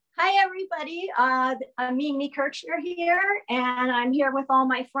 Hi, everybody. I'm Mimi Kirchner here, and I'm here with all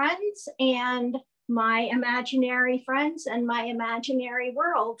my friends and my imaginary friends and my imaginary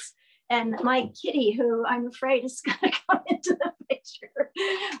worlds, and my kitty, who I'm afraid is going to come into the picture.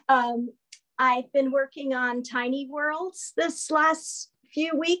 I've been working on tiny worlds this last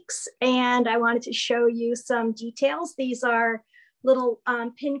few weeks, and I wanted to show you some details. These are little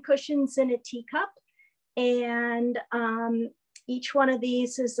pin cushions in a teacup, and each one of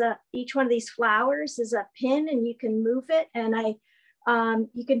these flowers is a pin, and you can move it. And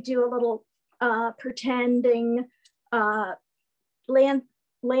you can do a little pretending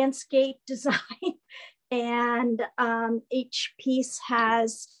landscape design. And each piece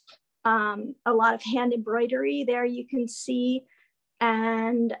has a lot of hand embroidery there you can see.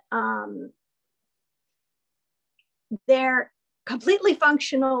 And they're completely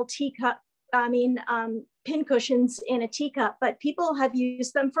functional pin cushions in a teacup, but people have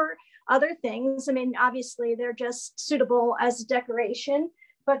used them for other things. I mean, obviously they're just suitable as decoration,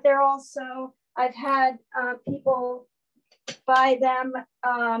 but they're also, I've had people buy them.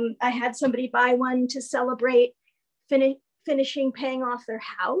 I had somebody buy one to celebrate finishing paying off their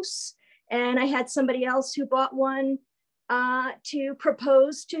house. And I had somebody else who bought one to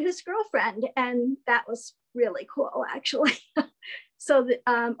propose to his girlfriend. And that was really cool, actually. So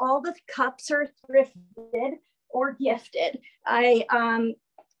all the cups are thrifted or gifted.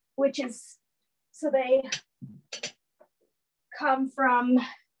 So they come from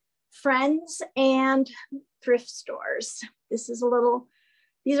friends and thrift stores.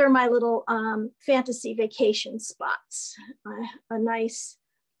 These are my little fantasy vacation spots. A nice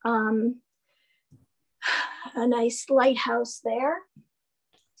lighthouse there.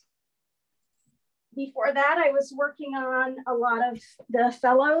 Before that, I was working on a lot of the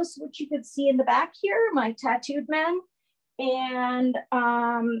fellows, which you could see in the back here, my tattooed men. And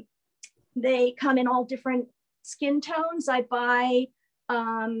they come in all different skin tones. I buy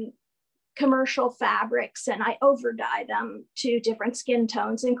commercial fabrics and I over dye them to different skin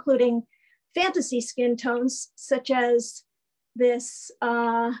tones, including fantasy skin tones, such as this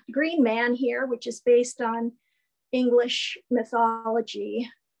green man here, which is based on English mythology.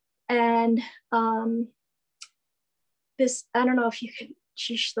 And this, I don't know if you can,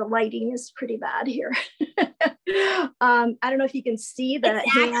 the lighting is pretty bad here. I don't know if you can see the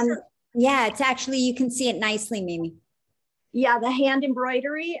hand. Yeah, it's actually, you can see it nicely, Mimi. Yeah, the hand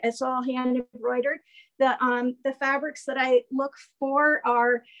embroidery, it's all hand embroidered. The fabrics that I look for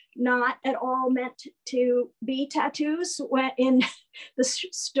are not at all meant to be tattoos. When in the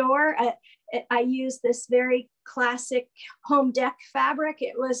store, I use this very classic home deck fabric.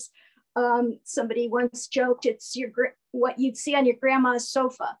 It was, somebody once joked, it's what you'd see on your grandma's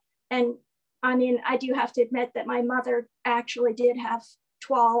sofa. And I mean, I do have to admit that my mother actually did have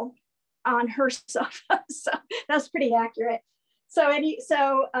toile on her sofa, so that's pretty accurate. So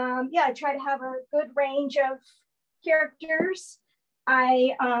yeah, I try to have a good range of characters.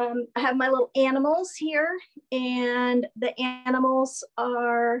 I have my little animals here, and the animals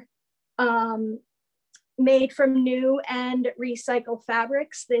are made from new and recycled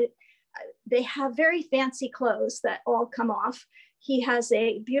fabrics. They have very fancy clothes that all come off. He has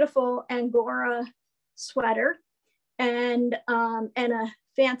a beautiful Angora sweater and a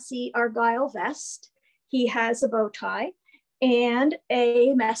fancy Argyle vest. He has a bow tie, and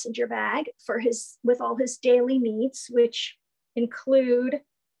a messenger bag for with all his daily needs, which include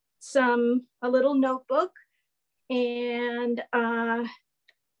a little notebook and a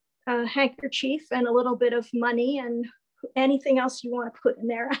handkerchief and a little bit of money and anything else you want to put in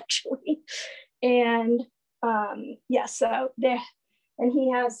there, actually. And so there, and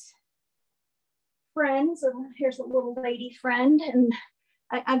he has friends, and here's a little lady friend, and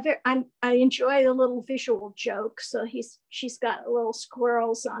I enjoy a little visual joke. So she's got little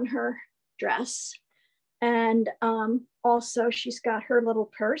squirrels on her dress, and also she's got her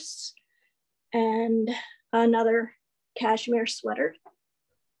little purse and another cashmere sweater.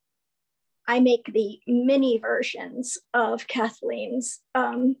 I make the mini versions of Kathleen's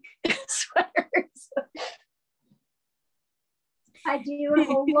sweaters. I do a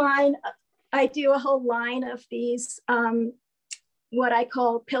whole line of these what I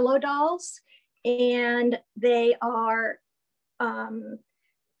call pillow dolls, and they are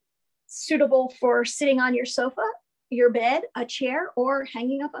suitable for sitting on your sofa, your bed, a chair, or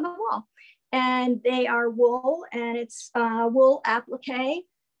hanging up on a wall. And they are wool, and it's wool applique.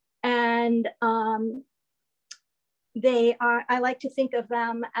 And I like to think of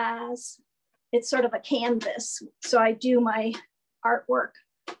them as, it's sort of a canvas. So I do my artwork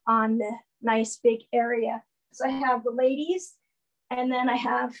on the nice big area. So I have the ladies, and then I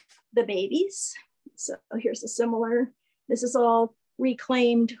have the babies. So here's a similar, this is all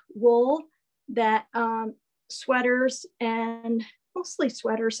reclaimed wool that sweaters, and mostly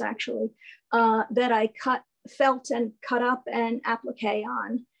sweaters actually, that I felt and cut up and applique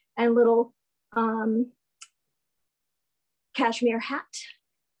on, and little cashmere hat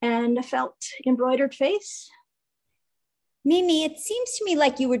and a felt embroidered face. Mimi, it seems to me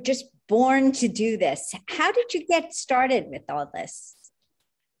like you were just born to do this. How did you get started with all this?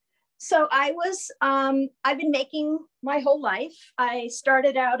 So I've been making my whole life. I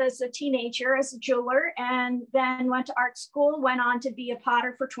started out as a teenager as a jeweler, and then went to art school, went on to be a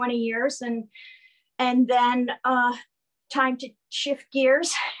potter for 20 years. And then time to shift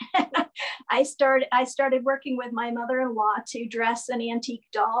gears. I started working with my mother-in-law to dress an antique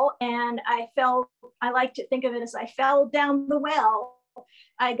doll. And I like to think of it as I fell down the well.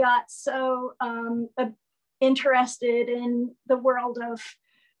 I got so interested in the world of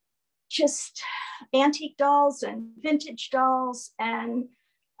just antique dolls and vintage dolls, and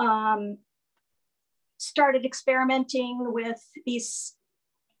started experimenting with these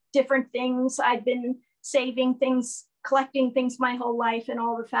different things. I'd been saving things, collecting things my whole life, and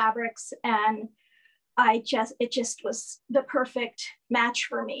all the fabrics, and it just was the perfect match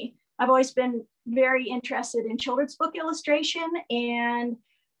for me. I've always been very interested in children's book illustration and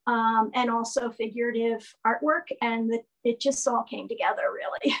also figurative artwork, and it just all came together,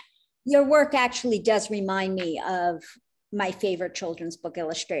 really. Your work actually does remind me of my favorite children's book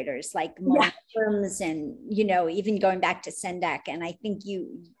illustrators, like Worms, and even going back to Sendak. And I think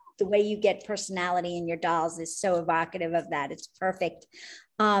the way you get personality in your dolls is so evocative of that. It's perfect.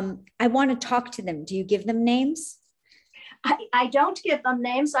 I want to talk to them. Do you give them names? I don't give them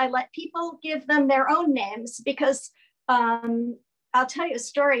names. I let people give them their own names, because I'll tell you a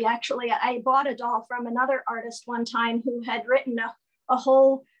story. Actually, I bought a doll from another artist one time who had written a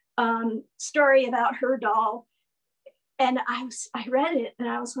whole story about her doll. And I read it, and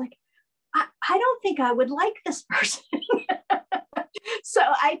I was like, I don't think I would like this person. So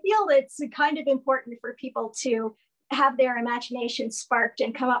I feel it's kind of important for people to have their imagination sparked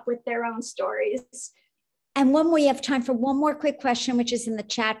and come up with their own stories. And when we have time for one more quick question, which is in the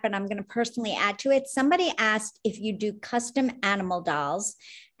chat, but I'm going to personally add to it. Somebody asked if you do custom animal dolls.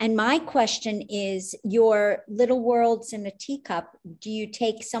 And my question is, your little worlds in a teacup, do you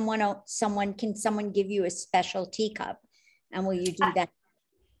take can someone give you a special teacup? And will you do that?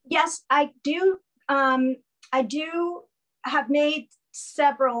 Yes, I do. I do have made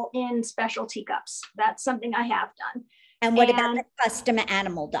several in special teacups. That's something I have done. And what about the custom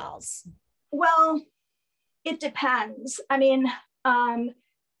animal dolls? Well, it depends. I mean,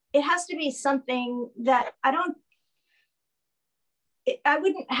 it has to be something that I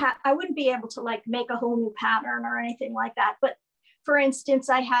wouldn't be able to like make a whole new pattern or anything like that. But for instance,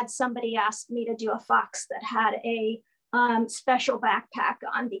 I had somebody ask me to do a fox that had a special backpack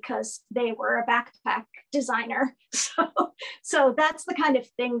on, because they were a backpack designer. So that's the kind of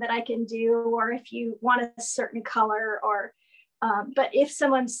thing that I can do. Or if you want a certain color, or but if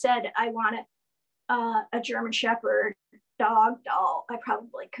someone said I want a German Shepherd dog doll, I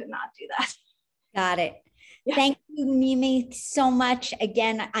probably could not do that. Got it. Yeah. Thank you, Mimi, so much.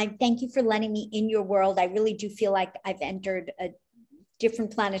 Again, I thank you for letting me in your world. I really do feel like I've entered a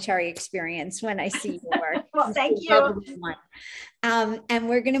different planetary experience when I see your work. Well, thank you. And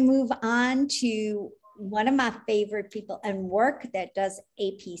we're going to move on to one of my favorite people and work that does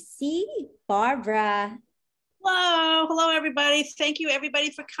APC, Barbara. Hello, everybody. Thank you, everybody,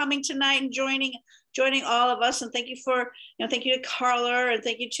 for coming tonight and joining all of us. And thank you thank you to Karla, and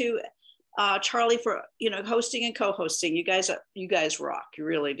thank you to Charlie for hosting and co-hosting. You guys rock. You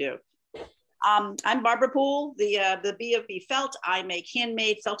really do. I'm Barbara Poole, the B of B Felt. I make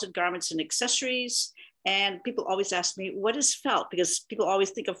handmade felted garments and accessories. And people always ask me, what is felt? Because people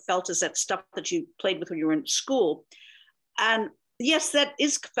always think of felt as that stuff that you played with when you were in school. And yes, that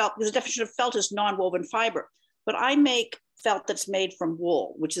is felt. The definition of felt is non-woven fiber. But I make felt that's made from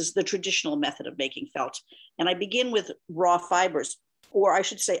wool, which is the traditional method of making felt. And I begin with raw fibers, or I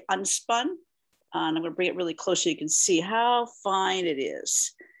should say unspun. And I'm going to bring it really close so you can see how fine it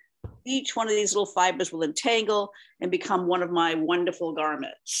is. Each one of these little fibers will entangle and become one of my wonderful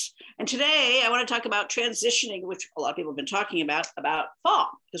garments. And today I want to talk about transitioning, which a lot of people have been talking about fall,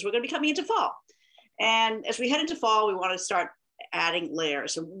 because we're going to be coming into fall. And as we head into fall, we want to start adding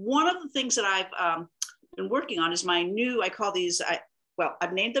layers. And one of the things that I've been working on is my new, I call these,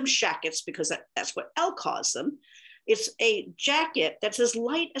 I've named them shackets because that's what Elle calls them. It's a jacket that's as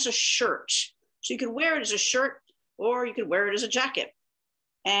light as a shirt. So you can wear it as a shirt or you can wear it as a jacket.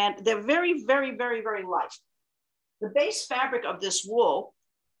 And they're very, very, very, very light. The base fabric of this wool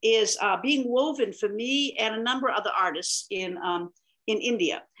is being woven for me and a number of other artists in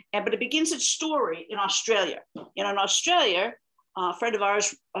India. But it begins its story in Australia. And in Australia, a friend of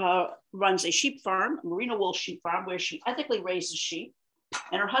ours runs a sheep farm, a merino wool sheep farm, where she ethically raises sheep,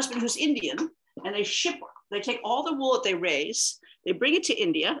 and her husband, who's Indian, and they take all the wool that they raise, they bring it to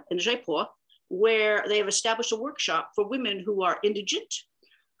India, in Jaipur, where they have established a workshop for women who are indigent,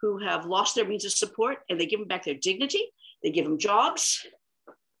 who have lost their means of support, and they give them back their dignity, they give them jobs,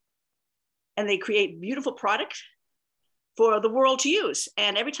 and they create beautiful product for the world to use.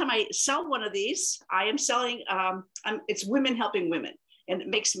 And every time I sell one of these, I am selling, it's women helping women. And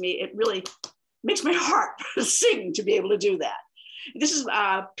it really makes my heart sing to be able to do that. This is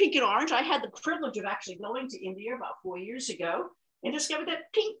pink and orange. I had the privilege of actually going to India about 4 years ago and discovered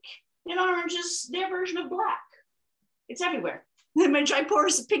that pink and orange is their version of black. It's everywhere. Jaipur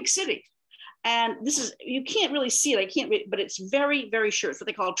is a pink city. And this is, you can't really see it, but it's very, very short. It's what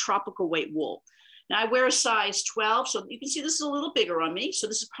they call tropical weight wool. Now I wear a size 12, so you can see this is a little bigger on me. So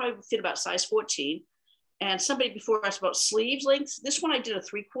this is probably fit about size 14. And somebody before asked about sleeves length. This one I did a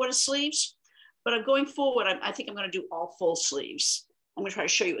 3/4 sleeves, but I'm going forward. I think I'm going to do all full sleeves. I'm going to try to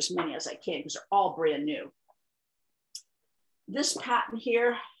show you as many as I can because they're all brand new. This pattern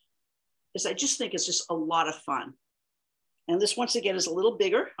here I just think it's just a lot of fun. And this, once again, is a little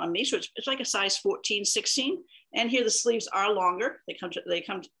bigger on me. So it's like a size 14, 16. And here the sleeves are longer. They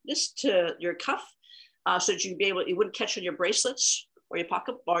come this to your cuff so that you wouldn't catch on your bracelets or your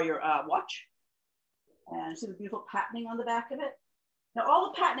pocket or your watch. And see the beautiful patterning on the back of it. Now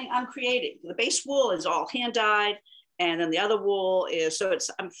all the patterning I'm creating, the base wool is all hand dyed. And then the other wool is,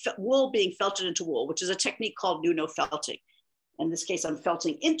 wool being felted into wool, which is a technique called Nuno felting. In this case, I'm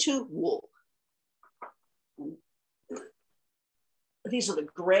felting into wool. And these are the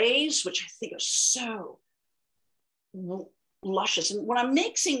grays, which I think are so luscious. And when I'm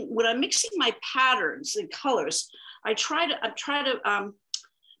mixing my patterns and colors, I try to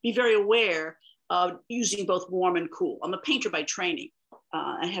be very aware of using both warm and cool. I'm a painter by training.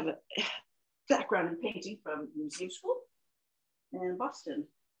 I have a background in painting from museum school in Boston.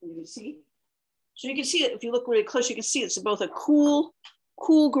 And you can see. So you can see it, if you look really close, you can see it's both a cool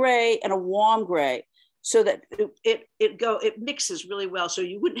gray and a warm gray, so that it mixes really well. So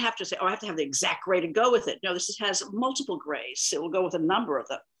you wouldn't have to say, oh, I have to have the exact gray to go with it. No, this has multiple grays. It will go with a number of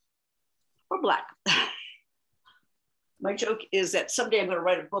them, or black. My joke is that someday I'm going to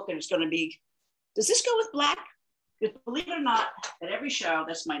write a book and it's going to be, does this go with black? Because believe it or not, at every show,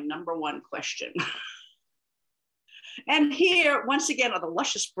 that's my #1 question. And here, once again, are the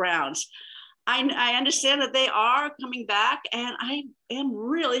luscious browns. I understand that they are coming back, and I am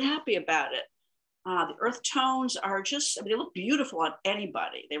really happy about it. The earth tones are just, they look beautiful on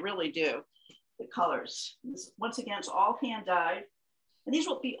anybody. They really do. The colors. Once again, it's all hand dyed. And these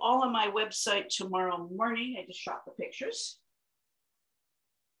will be all on my website tomorrow morning. I just shot the pictures.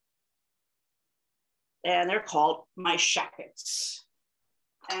 And they're called my shackets.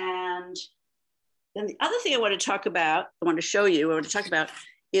 And then the other thing I want to talk about,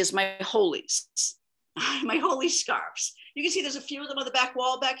 is my holies, my holy scarves. You can see there's a few of them on the back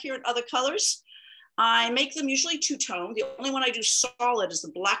wall back here in other colors. I make them usually two-tone. The only one I do solid is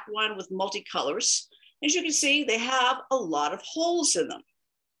the black one with multicolors. As you can see, they have a lot of holes in them.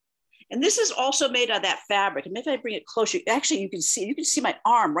 And this is also made out of that fabric. And if I bring it closer, actually you can see my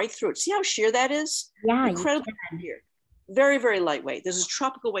arm right through it. See how sheer that is? Yeah. Incredibly sheer. Very, very lightweight. This is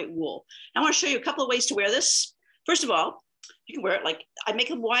tropical weight wool. I want to show you a couple of ways to wear this. First of all, you can wear it like, I make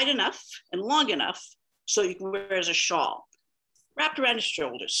them wide enough and long enough so you can wear it as a shawl, wrapped around your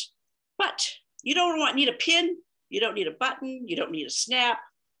shoulders. But you don't need a pin, you don't need a button, you don't need a snap,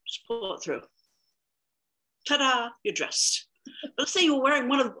 just pull it through. Ta-da, you're dressed. Let's say you're wearing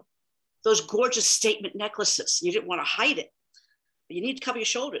one of those gorgeous statement necklaces. You didn't want to hide it, but you need to cover your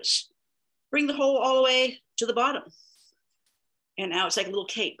shoulders. Bring the hole all the way to the bottom. And now it's like a little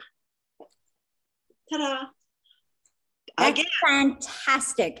cape. Ta-da. That's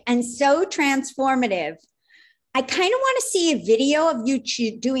fantastic and so transformative. I kind of want to see a video of you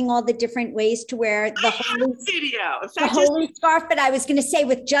doing all the different ways to wear the holy scarf, but I was going to say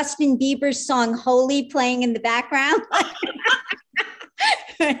with Justin Bieber's song Holy playing in the background.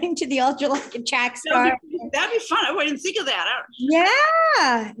 Into the ultra like a track scarf. That'd be fun. I didn't think of that.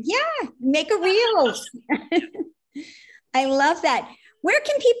 Yeah. Make a reel. I love that. Where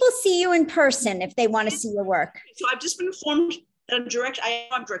can people see you in person if they want to see your work? So I've just been informed that I'm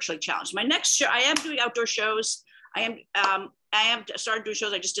directionally challenged. My next show, I am doing outdoor shows. I am started doing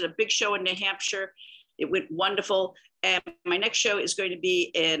shows. I just did a big show in New Hampshire. It went wonderful. And my next show is going to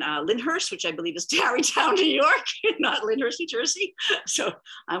be in Lyndhurst, which I believe is Tarrytown, New York, not Lyndhurst, New Jersey. So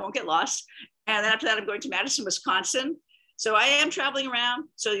I won't get lost. And then after that, I'm going to Madison, Wisconsin. So I am traveling around.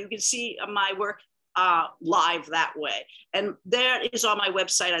 So you can see my work live that way. And there is on my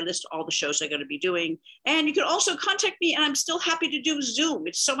website, I list all the shows I'm going to be doing. And you can also contact me, and I'm still happy to do Zoom.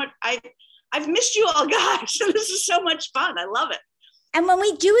 It's so much, I've missed you all, guys. This is so much fun. I love it. And when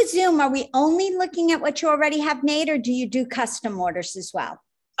we do a Zoom, are we only looking at what you already have made, or do you do custom orders as well?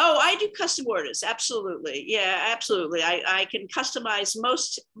 Oh, I do custom orders. Absolutely. Yeah, absolutely. I can customize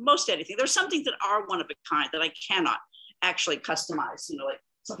most anything. There's some things that are one of a kind that I cannot actually customize, like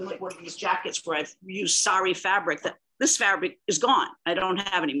something like one of these jackets where I've used sari fabric that this fabric is gone. I don't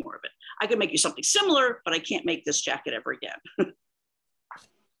have any more of it. I could make you something similar, but I can't make this jacket ever again.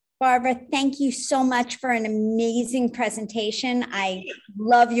 Barbara, thank you so much for an amazing presentation. I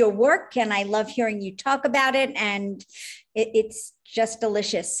love your work and I love hearing you talk about it, and it's just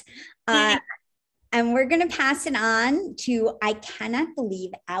delicious. And we're going to pass it on to, I cannot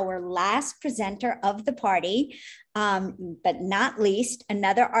believe, our last presenter of the party, but not least,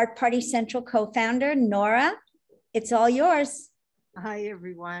 another Art Party Central co-founder, Nora. It's all yours. Hi,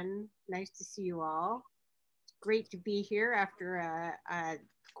 everyone. Nice to see you all. It's great to be here after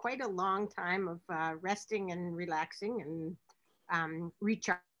quite a long time of resting and relaxing and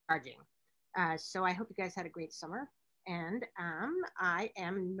recharging. So I hope you guys had a great summer. And I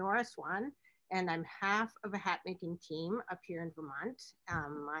am Nora Swan, and I'm half of a hat making team up here in Vermont.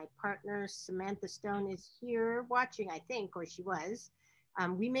 My partner, Samantha Stone, is here watching, I think, or she was.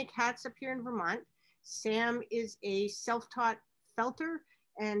 We make hats up here in Vermont. Sam is a self-taught felter,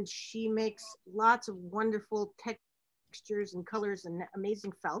 and she makes lots of wonderful textures and colors and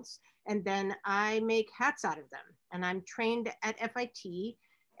amazing felts. And then I make hats out of them. And I'm trained at FIT,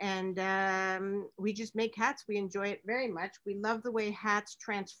 and we just make hats. We enjoy it very much. We love the way hats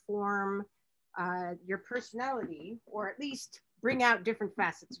transform your personality, or at least bring out different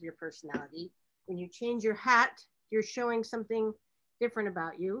facets of your personality. When you change your hat, you're showing something different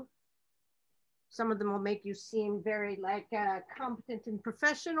about you. Some of them will make you seem very competent and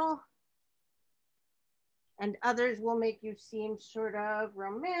professional, and others will make you seem sort of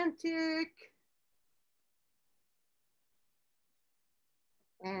romantic.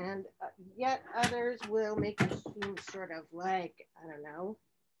 And yet others will make you seem sort of like, I don't know,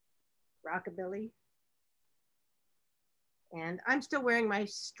 rockabilly. And I'm still wearing my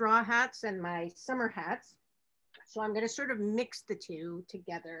straw hats and my summer hats. So I'm going to sort of mix the two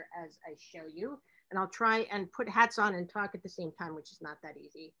together as I show you. And I'll try and put hats on and talk at the same time, which is not that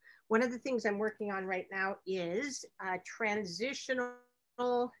easy. One of the things I'm working on right now is a transitional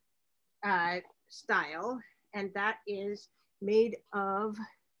style. And that is made of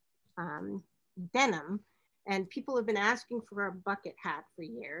denim. And people have been asking for a bucket hat for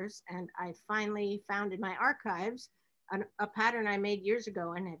years. And I finally found in my archives a pattern I made years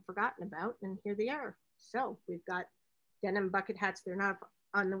ago and had forgotten about. And here they are. So we've got denim bucket hats. They're not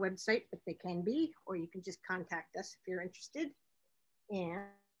on the website, but they can be, or you can just contact us if you're interested. And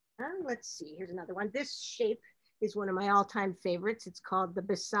let's see, here's another one. This shape is one of my all-time favorites. It's called the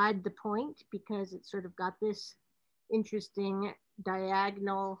Beside the Point because it's sort of got this interesting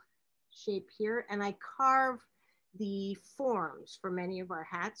diagonal shape here. And I carve the forms for many of our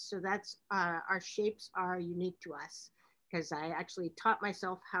hats. So that's, our shapes are unique to us, because I actually taught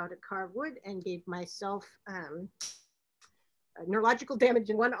myself how to carve wood and gave myself neurological damage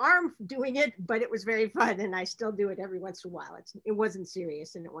in one arm doing it, but it was very fun, and I still do it every once in a while. It wasn't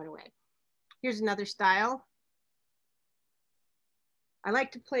serious and it went away. Here's another style. I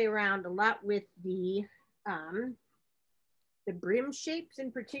like to play around a lot with the brim shapes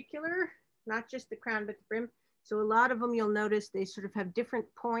in particular, not just the crown, but the brim. So a lot of them, you'll notice they sort of have different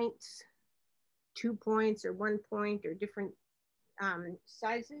points, 2 points or 1 point, or different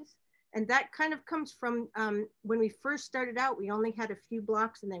sizes. And that kind of comes from when we first started out, we only had a few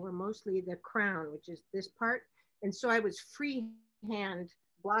blocks and they were mostly the crown, which is this part. And so I was freehand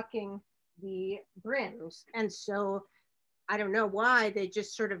blocking the brims. And so I don't know why, they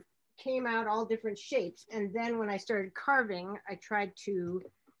just sort of came out all different shapes. And then when I started carving, I tried to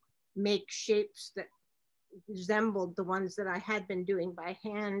make shapes that resembled the ones that I had been doing by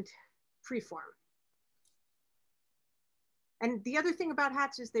hand freeform. And the other thing about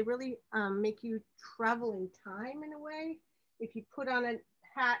hats is they really make you travel in time in a way. If you put on a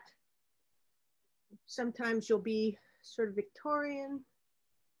hat, sometimes you'll be sort of Victorian,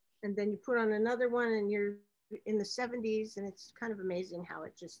 and then you put on another one and you're in the 70s, and it's kind of amazing how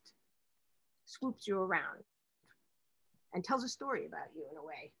it just swoops you around and tells a story about you in a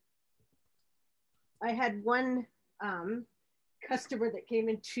way. I had one customer that came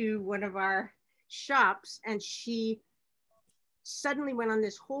into one of our shops, and she suddenly went on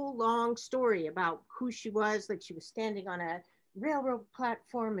this whole long story about who she was. Like, she was standing on a railroad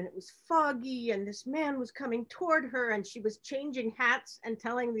platform and it was foggy and this man was coming toward her, and she was changing hats and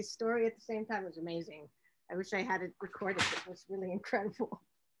telling this story at the same time. It was amazing. I wish I had it recorded. It was really incredible.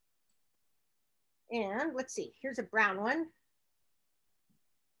 And let's see, here's a brown one.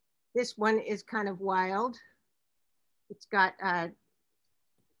 This one is kind of wild. It's got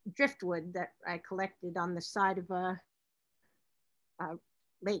driftwood that I collected on the side of a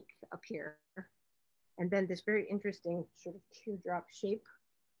lake up here. And then this very interesting sort of teardrop shape.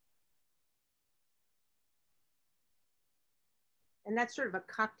 And that's sort of a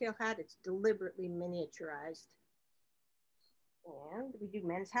cocktail hat. It's deliberately miniaturized. And we do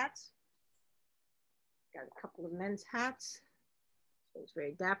men's hats. Got a couple of men's hats. So it's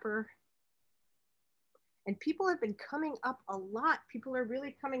very dapper. And people have been coming up a lot. People are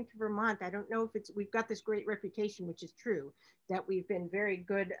really coming to Vermont. I don't know if it's, we've got this great reputation, which is true, that we've been very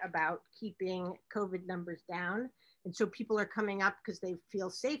good about keeping COVID numbers down. And so people are coming up because they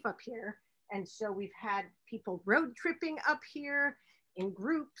feel safe up here. And so we've had people road tripping up here in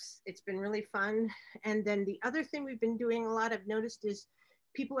groups. It's been really fun. And then the other thing we've been doing a lot, I've noticed, is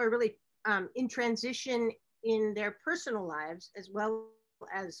people are really in transition in their personal lives as well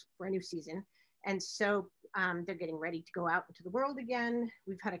as for a new season. And so they're getting ready to go out into the world again.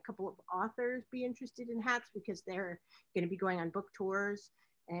 We've had a couple of authors be interested in hats because they're going to be going on book tours,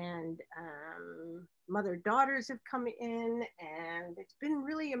 and mother-daughters have come in, and it's been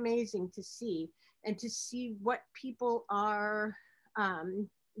really amazing to see, and to see what people are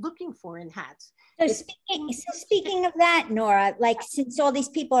looking for in hats. So speaking of that, Nora, like, since all these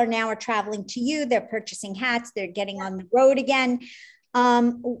people are traveling to you, they're purchasing hats, they're getting on the road again.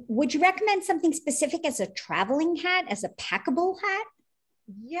 Would you recommend something specific as a traveling hat, as a packable hat?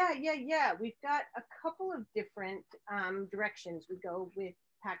 Yeah. We've got a couple of different directions we go with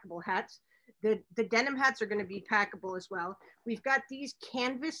packable hats. The denim hats are going to be packable as well. We've got these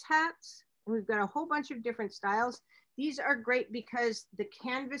canvas hats, and we've got a whole bunch of different styles. These are great because the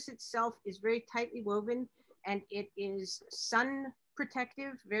canvas itself is very tightly woven, and it is sun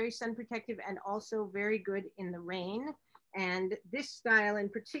protective, very sun protective, and also very good in the rain. And this style in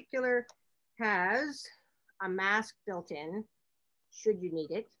particular has a mask built in, should you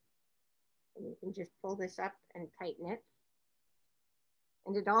need it. And you can just pull this up and tighten it.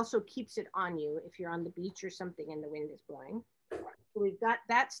 And it also keeps it on you if you're on the beach or something and the wind is blowing. So we've got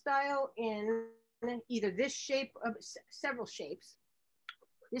that style in either this shape of several shapes.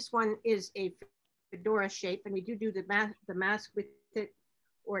 This one is a fedora shape, and we do the mask with it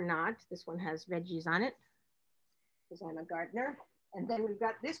or not. This one has veggies on it, because I'm a gardener. And then we've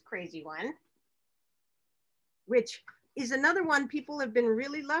got this crazy one, which is another one people have been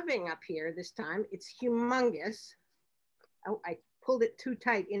really loving up here this time. It's humongous. Oh, I pulled it too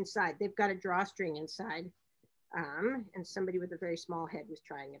tight inside. They've got a drawstring inside. And somebody with a very small head was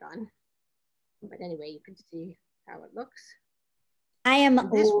trying it on. But anyway, you can see how it looks. I am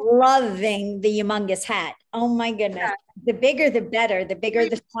loving the humongous hat. Oh my goodness. Yeah. The bigger, the better. The bigger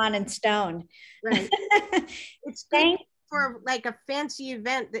the Swan&Stone. Right. It's good for like a fancy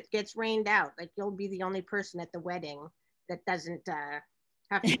event that gets rained out. Like you'll be the only person at the wedding that doesn't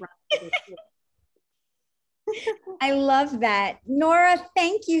have to run. I love that. Nora,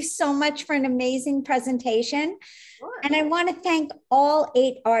 thank you so much for an amazing presentation. Sure. And I want to thank all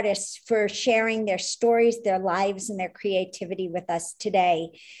 8 artists for sharing their stories, their lives, and their creativity with us today.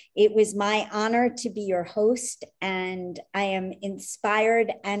 It was my honor to be your host, and I am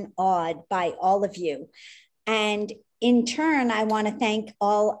inspired and awed by all of you. And in turn, I want to thank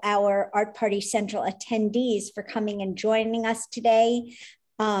all our Art Party Central attendees for coming and joining us today.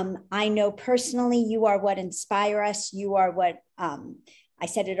 I know personally you are what inspire us. You are what, I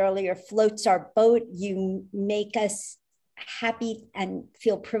said it earlier, floats our boat. You make us happy and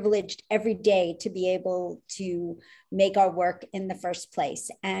feel privileged every day to be able to make our work in the first place.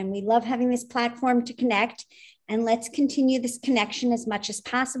 And we love having this platform to connect. And let's continue this connection as much as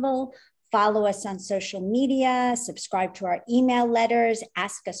possible. Follow us on social media, subscribe to our email letters,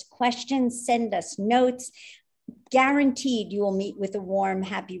 ask us questions, send us notes. Guaranteed you will meet with a warm,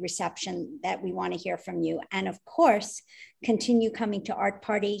 happy reception that we want to hear from you. And of course, continue coming to Art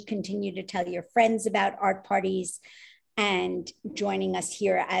Party, continue to tell your friends about art parties, and joining us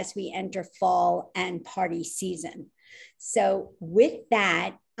here as we enter fall and party season. So with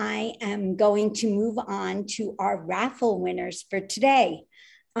that, I am going to move on to our raffle winners for today.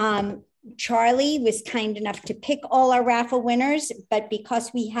 Charlie was kind enough to pick all our raffle winners, but because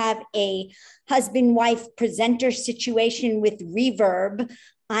we have a husband-wife presenter situation with reverb,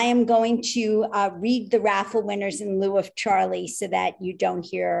 I am going to read the raffle winners in lieu of Charlie so that you don't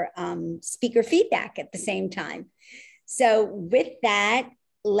hear speaker feedback at the same time. So with that,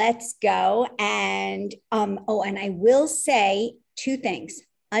 let's go. And, oh, and I will say 2 things.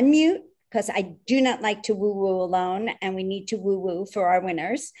 Unmute, because I do not like to woo-woo alone, and we need to woo-woo for our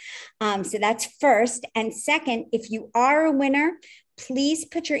winners. So that's first. And second, if you are a winner, please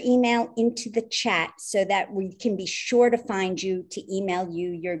put your email into the chat so that we can be sure to find you to email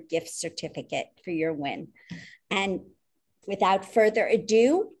you your gift certificate for your win. And without further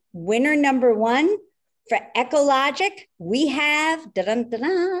ado, winner number 1 for ekologic, we have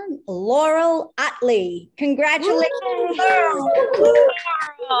Laurel Otley. Congratulations, Laurel.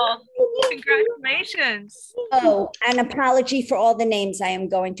 Congratulations. Oh, an apology for all the names I am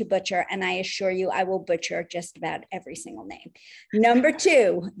going to butcher, and I assure you I will butcher just about every single name. Number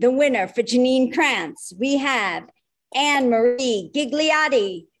 2, the winner for Janine Krantz, we have Anne-Marie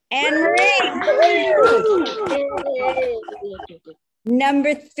Gigliotti. Anne-Marie.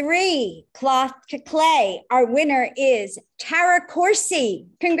 Number 3, cloth to clay. Our winner is Tara Corsi.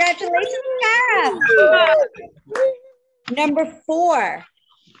 Congratulations, Tara. Number 4,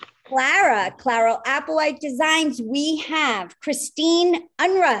 Clara Applewhaite Designs. We have Christine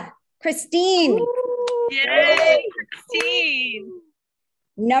Unruh. Christine. Yay, Christine.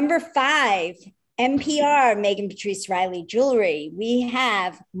 Number 5, NPR, Meghan Patrice Riley Jewelry. We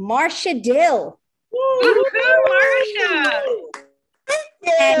have Marcia Dill. Marcia.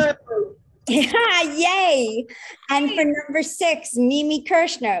 And, yay. And for number 6, Mimi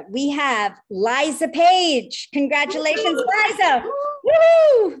Kirchner, we have Liza Page. Congratulations, Liza.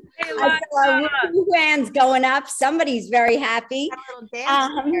 Woohoo! Hey, I saw our hands going up. Somebody's very happy.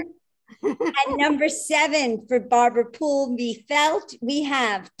 And number 7 for Barbara Poole V. Felt, we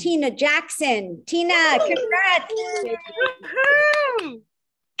have Tina Jackson. Tina, congrats.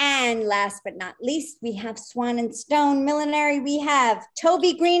 And last but not least, we have Swan&Stone Millinery. We have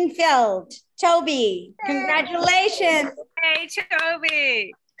Toby Greenfield. Toby, congratulations. Hey,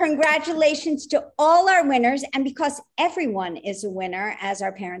 Toby. Congratulations to all our winners. And because everyone is a winner, as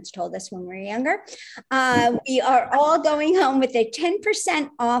our parents told us when we were younger, we are all going home with a 10%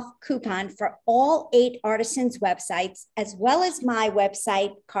 off coupon for all 8 Artisans websites, as well as my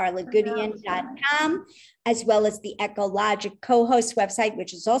website, carlagudeon.com, as well as the ekologic co-host website,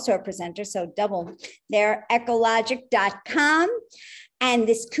 which is also a presenter, so double there, ekologic.com. And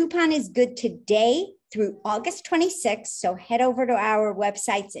this coupon is good today through August 26th. So head over to our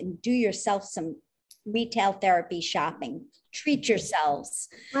websites and do yourself some retail therapy shopping. Treat yourselves.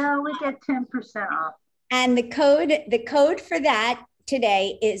 Well, we get 10% off. And the code for that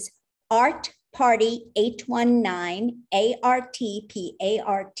today is Art Party 819, ARTPARTY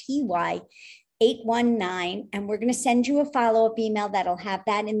 819. And we're going to send you a follow-up email that'll have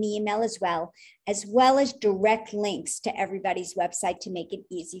that in the email as well as direct links to everybody's website to make it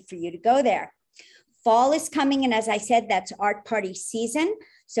easy for you to go there. Fall is coming, and as I said, that's Art Party season.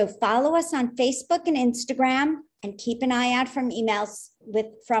 So follow us on Facebook and Instagram, and keep an eye out from emails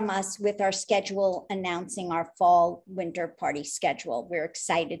from us with our schedule announcing our fall winter party schedule. We're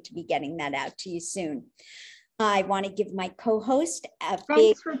excited to be getting that out to you soon. I want to give my co-host a big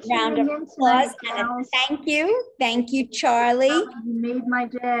Thanks for round tuning of in applause tonight, and a gals. thank you. Thank you, Charlie. You made my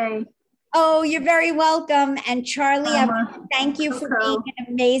day. Oh, you're very welcome. And Charlie, I want to thank you for being an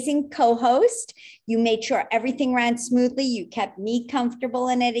amazing co-host. You made sure everything ran smoothly. You kept me comfortable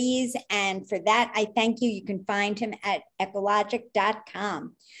and at ease. And for that, I thank you. You can find him at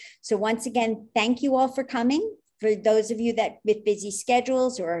ekologic.com. So once again, thank you all for coming. For those of you that with busy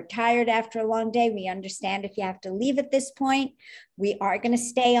schedules or are tired after a long day, we understand if you have to leave at this point. We are going to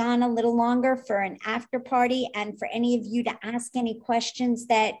stay on a little longer for an after party and for any of you to ask any questions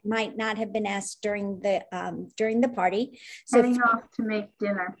that might not have been asked during the party. So Heading off to make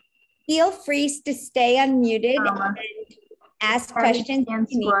dinner. Feel free to stay unmuted and ask questions. And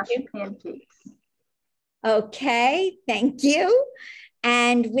squash pancakes. Okay, thank you.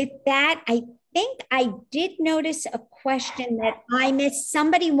 And with that, I think I did notice a question that I missed.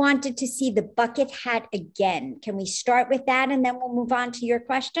 Somebody wanted to see the bucket hat again. Can we start with that and then we'll move on to your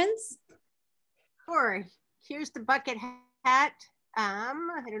questions? Sure. Here's the bucket hat. I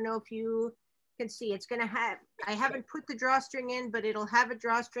don't know if you can see. It's going to have, I haven't put the drawstring in, but it'll have a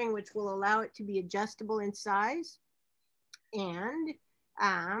drawstring which will allow it to be adjustable in size. And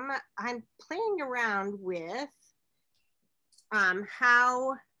I'm playing around with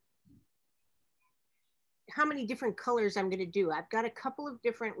how many different colors I'm going to do. I've got a couple of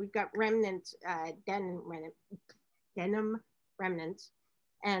different, we've got remnants, denim remnants.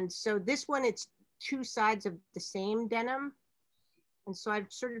 And so this one, it's two sides of the same denim. And so I'm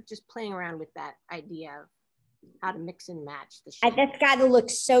sort of just playing around with that idea of how to mix and match the shade. That's got to look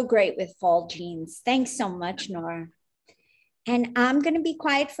so great with fall jeans. Thanks so much, Nora. And I'm going to be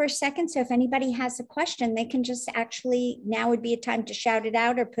quiet for a second. So if anybody has a question, they can just actually, now would be a time to shout it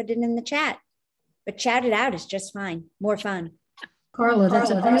out or put it in the chat. But shout it out is just fine. More fun. Karla, you look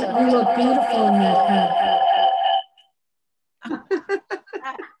beautiful in that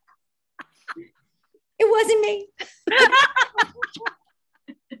hat. It wasn't me.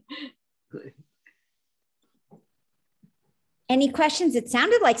 Any questions? It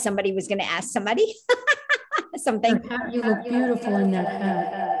sounded like somebody was going to ask somebody something. You look beautiful in that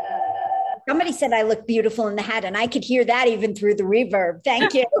hat. Somebody said I look beautiful in the hat, and I could hear that even through the reverb.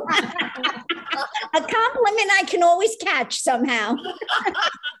 Thank you. A compliment I can always catch somehow.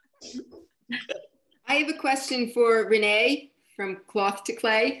 I have a question for Renee from Cloth to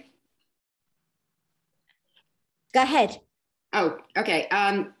Clay. Go ahead. Oh, okay.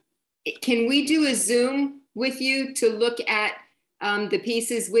 Can we do a Zoom with you to look at the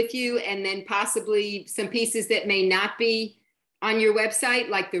pieces with you, and then possibly some pieces that may not be on your website,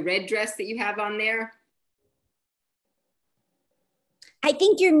 like the red dress that you have on there? I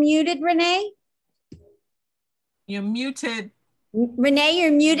think you're muted, Renee. You're muted. Renee,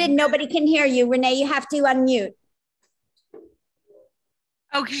 you're muted. Nobody can hear you. Renee, you have to unmute.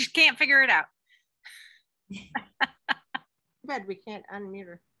 Oh, she can't figure it out. Bad, we can't unmute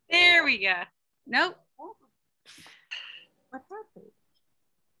her. There we go. Nope. What happened?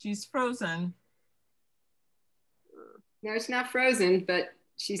 She's frozen. No, it's not frozen, but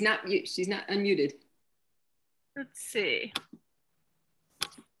she's not unmuted. Let's see.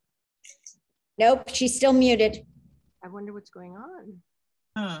 Nope, she's still muted. I wonder what's going on.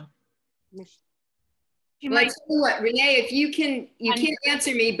 Huh. Well, I tell you what, Renee, if you can't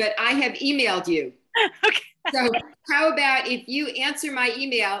answer me, but I have emailed you. Okay. So how about if you answer my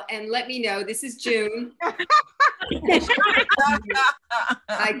email and let me know? This is June.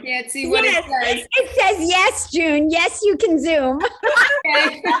 I can't see what it says. It says yes, June. Yes, you can Zoom.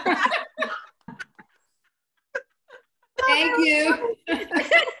 Okay. Thank you.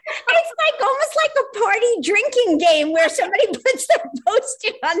 It's like almost like a party drinking game where somebody puts their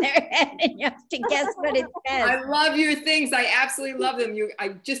Post-it on their head and you have to guess what it says. I love your things. I absolutely love them.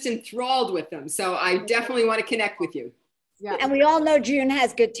 I'm just enthralled with them. So I definitely want to connect with you. Yeah. And we all know June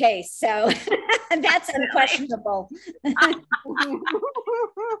has good taste. So that's unquestionable.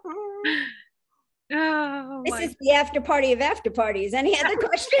 Oh, this is the after party of after parties. Any other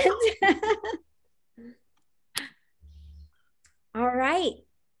questions? All right.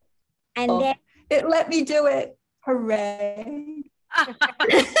 And then it let me do it. Hooray.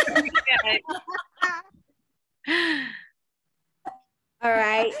 All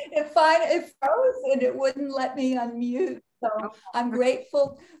right. It froze and it wouldn't let me unmute. So I'm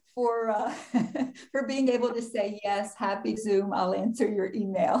grateful for being able to say yes. Happy Zoom. I'll answer your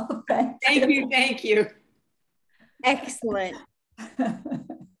email. Thank you. Thank you. Excellent. I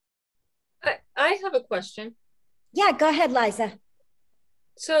have a question. Yeah, go ahead, Liza.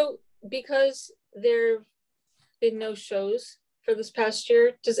 So because there have been no shows for this past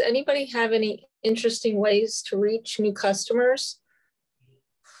year, does anybody have any interesting ways to reach new customers?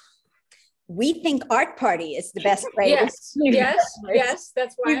 We think Art Party is the best way. Yes, yes,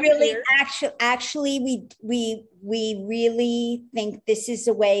 that's why we I'm really here. actually we really think this is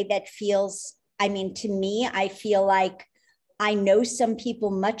a way that feels, I mean, to me, I feel like I know some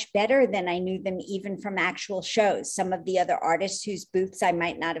people much better than I knew them even from actual shows. Some of the other artists whose booths I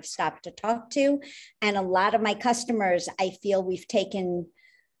might not have stopped to talk to. And a lot of my customers, I feel we've taken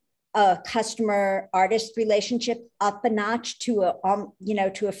a customer artist relationship up a notch to a, you know,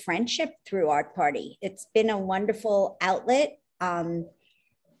 to a friendship through Art Party. It's been a wonderful outlet.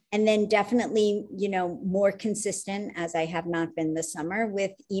 And then definitely, you know, more consistent, as I have not been this summer,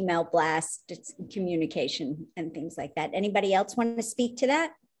 with email blast, communication and things like that. Anybody else want to speak to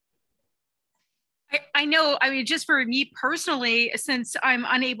that? I know, I mean, just for me personally, since I'm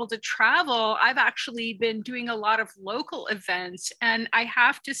unable to travel, I've actually been doing a lot of local events. And I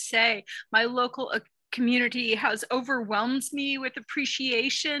have to say, my local community has overwhelmed me with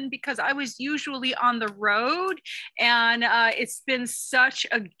appreciation, because I was usually on the road, and it's been such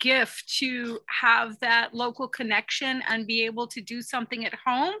a gift to have that local connection and be able to do something at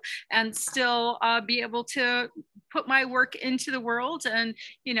home and still be able to put my work into the world and,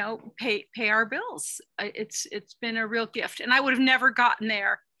 you know, pay our bills. It's been a real gift, and I would have never gotten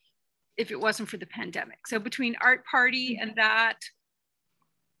there if it wasn't for the pandemic. So between Art Party and that,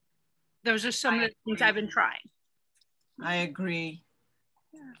 those are some of the things I've been trying. I agree.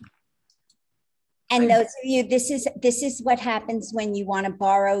 And those of you, this is what happens when you want to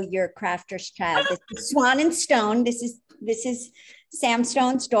borrow your crafter's child. This is Swan&Stone. This is Sam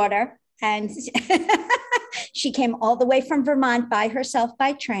Stone's daughter, and she came all the way from Vermont by herself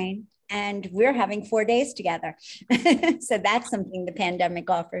by train, and we're having 4 days together. So that's something the pandemic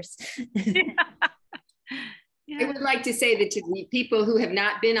offers. I would like to say that to the people who have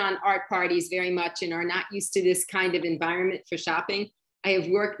not been on art parties very much and are not used to this kind of environment for shopping, I have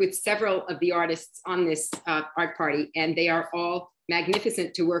worked with several of the artists on this art party, and they are all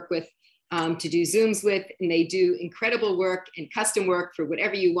magnificent to work with, to do Zooms with, and they do incredible work and custom work for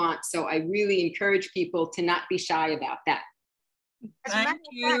whatever you want. So I really encourage people to not be shy about that. Thank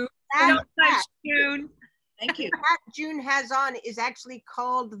you. June. Thank you. That June has on is actually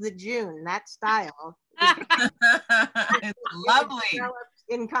called the June, that style. It's lovely.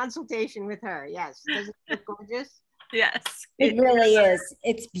 In consultation with her, yes. Does it look gorgeous? Yes. It really is.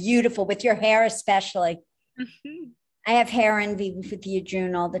 It's beautiful, with your hair especially. I have hair envy with you,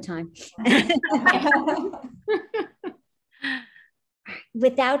 June, all the time.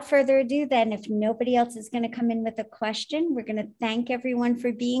 Without further ado, then, if nobody else is going to come in with a question, we're going to thank everyone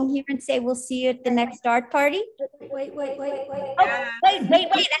for being here and say we'll see you at the next art party. Wait. Oh, wait.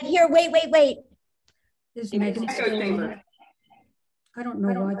 I'm here. Wait. Is Meghan still? I don't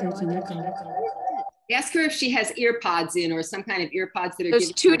know why there's an echo. Ask her if she has ear pods in, or some kind of ear pods that are.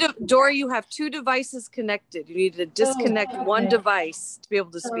 There's two, Dora, you have two devices connected. You need to disconnect one device to be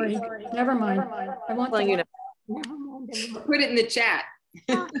able to speak. Sorry. Never mind. I want to, you know. Put it in the chat.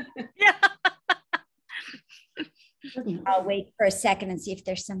 I'll wait for a second and see if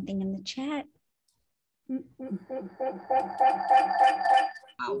there's something in the chat.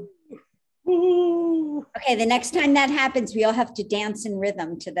 Okay, the next time that happens, we all have to dance in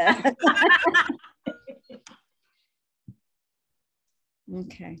rhythm to the.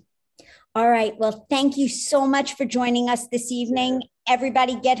 Okay. All right. Well, thank you so much for joining us this evening.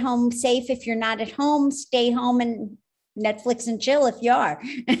 Everybody get home safe. If you're not at home, stay home and Netflix and chill if you are.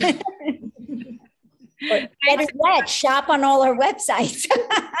 Or better yet, shop on all our websites.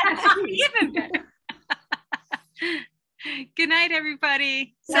 Even better. Good night,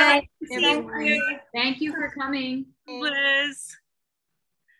 everybody. Night. Thank you for coming. Liz.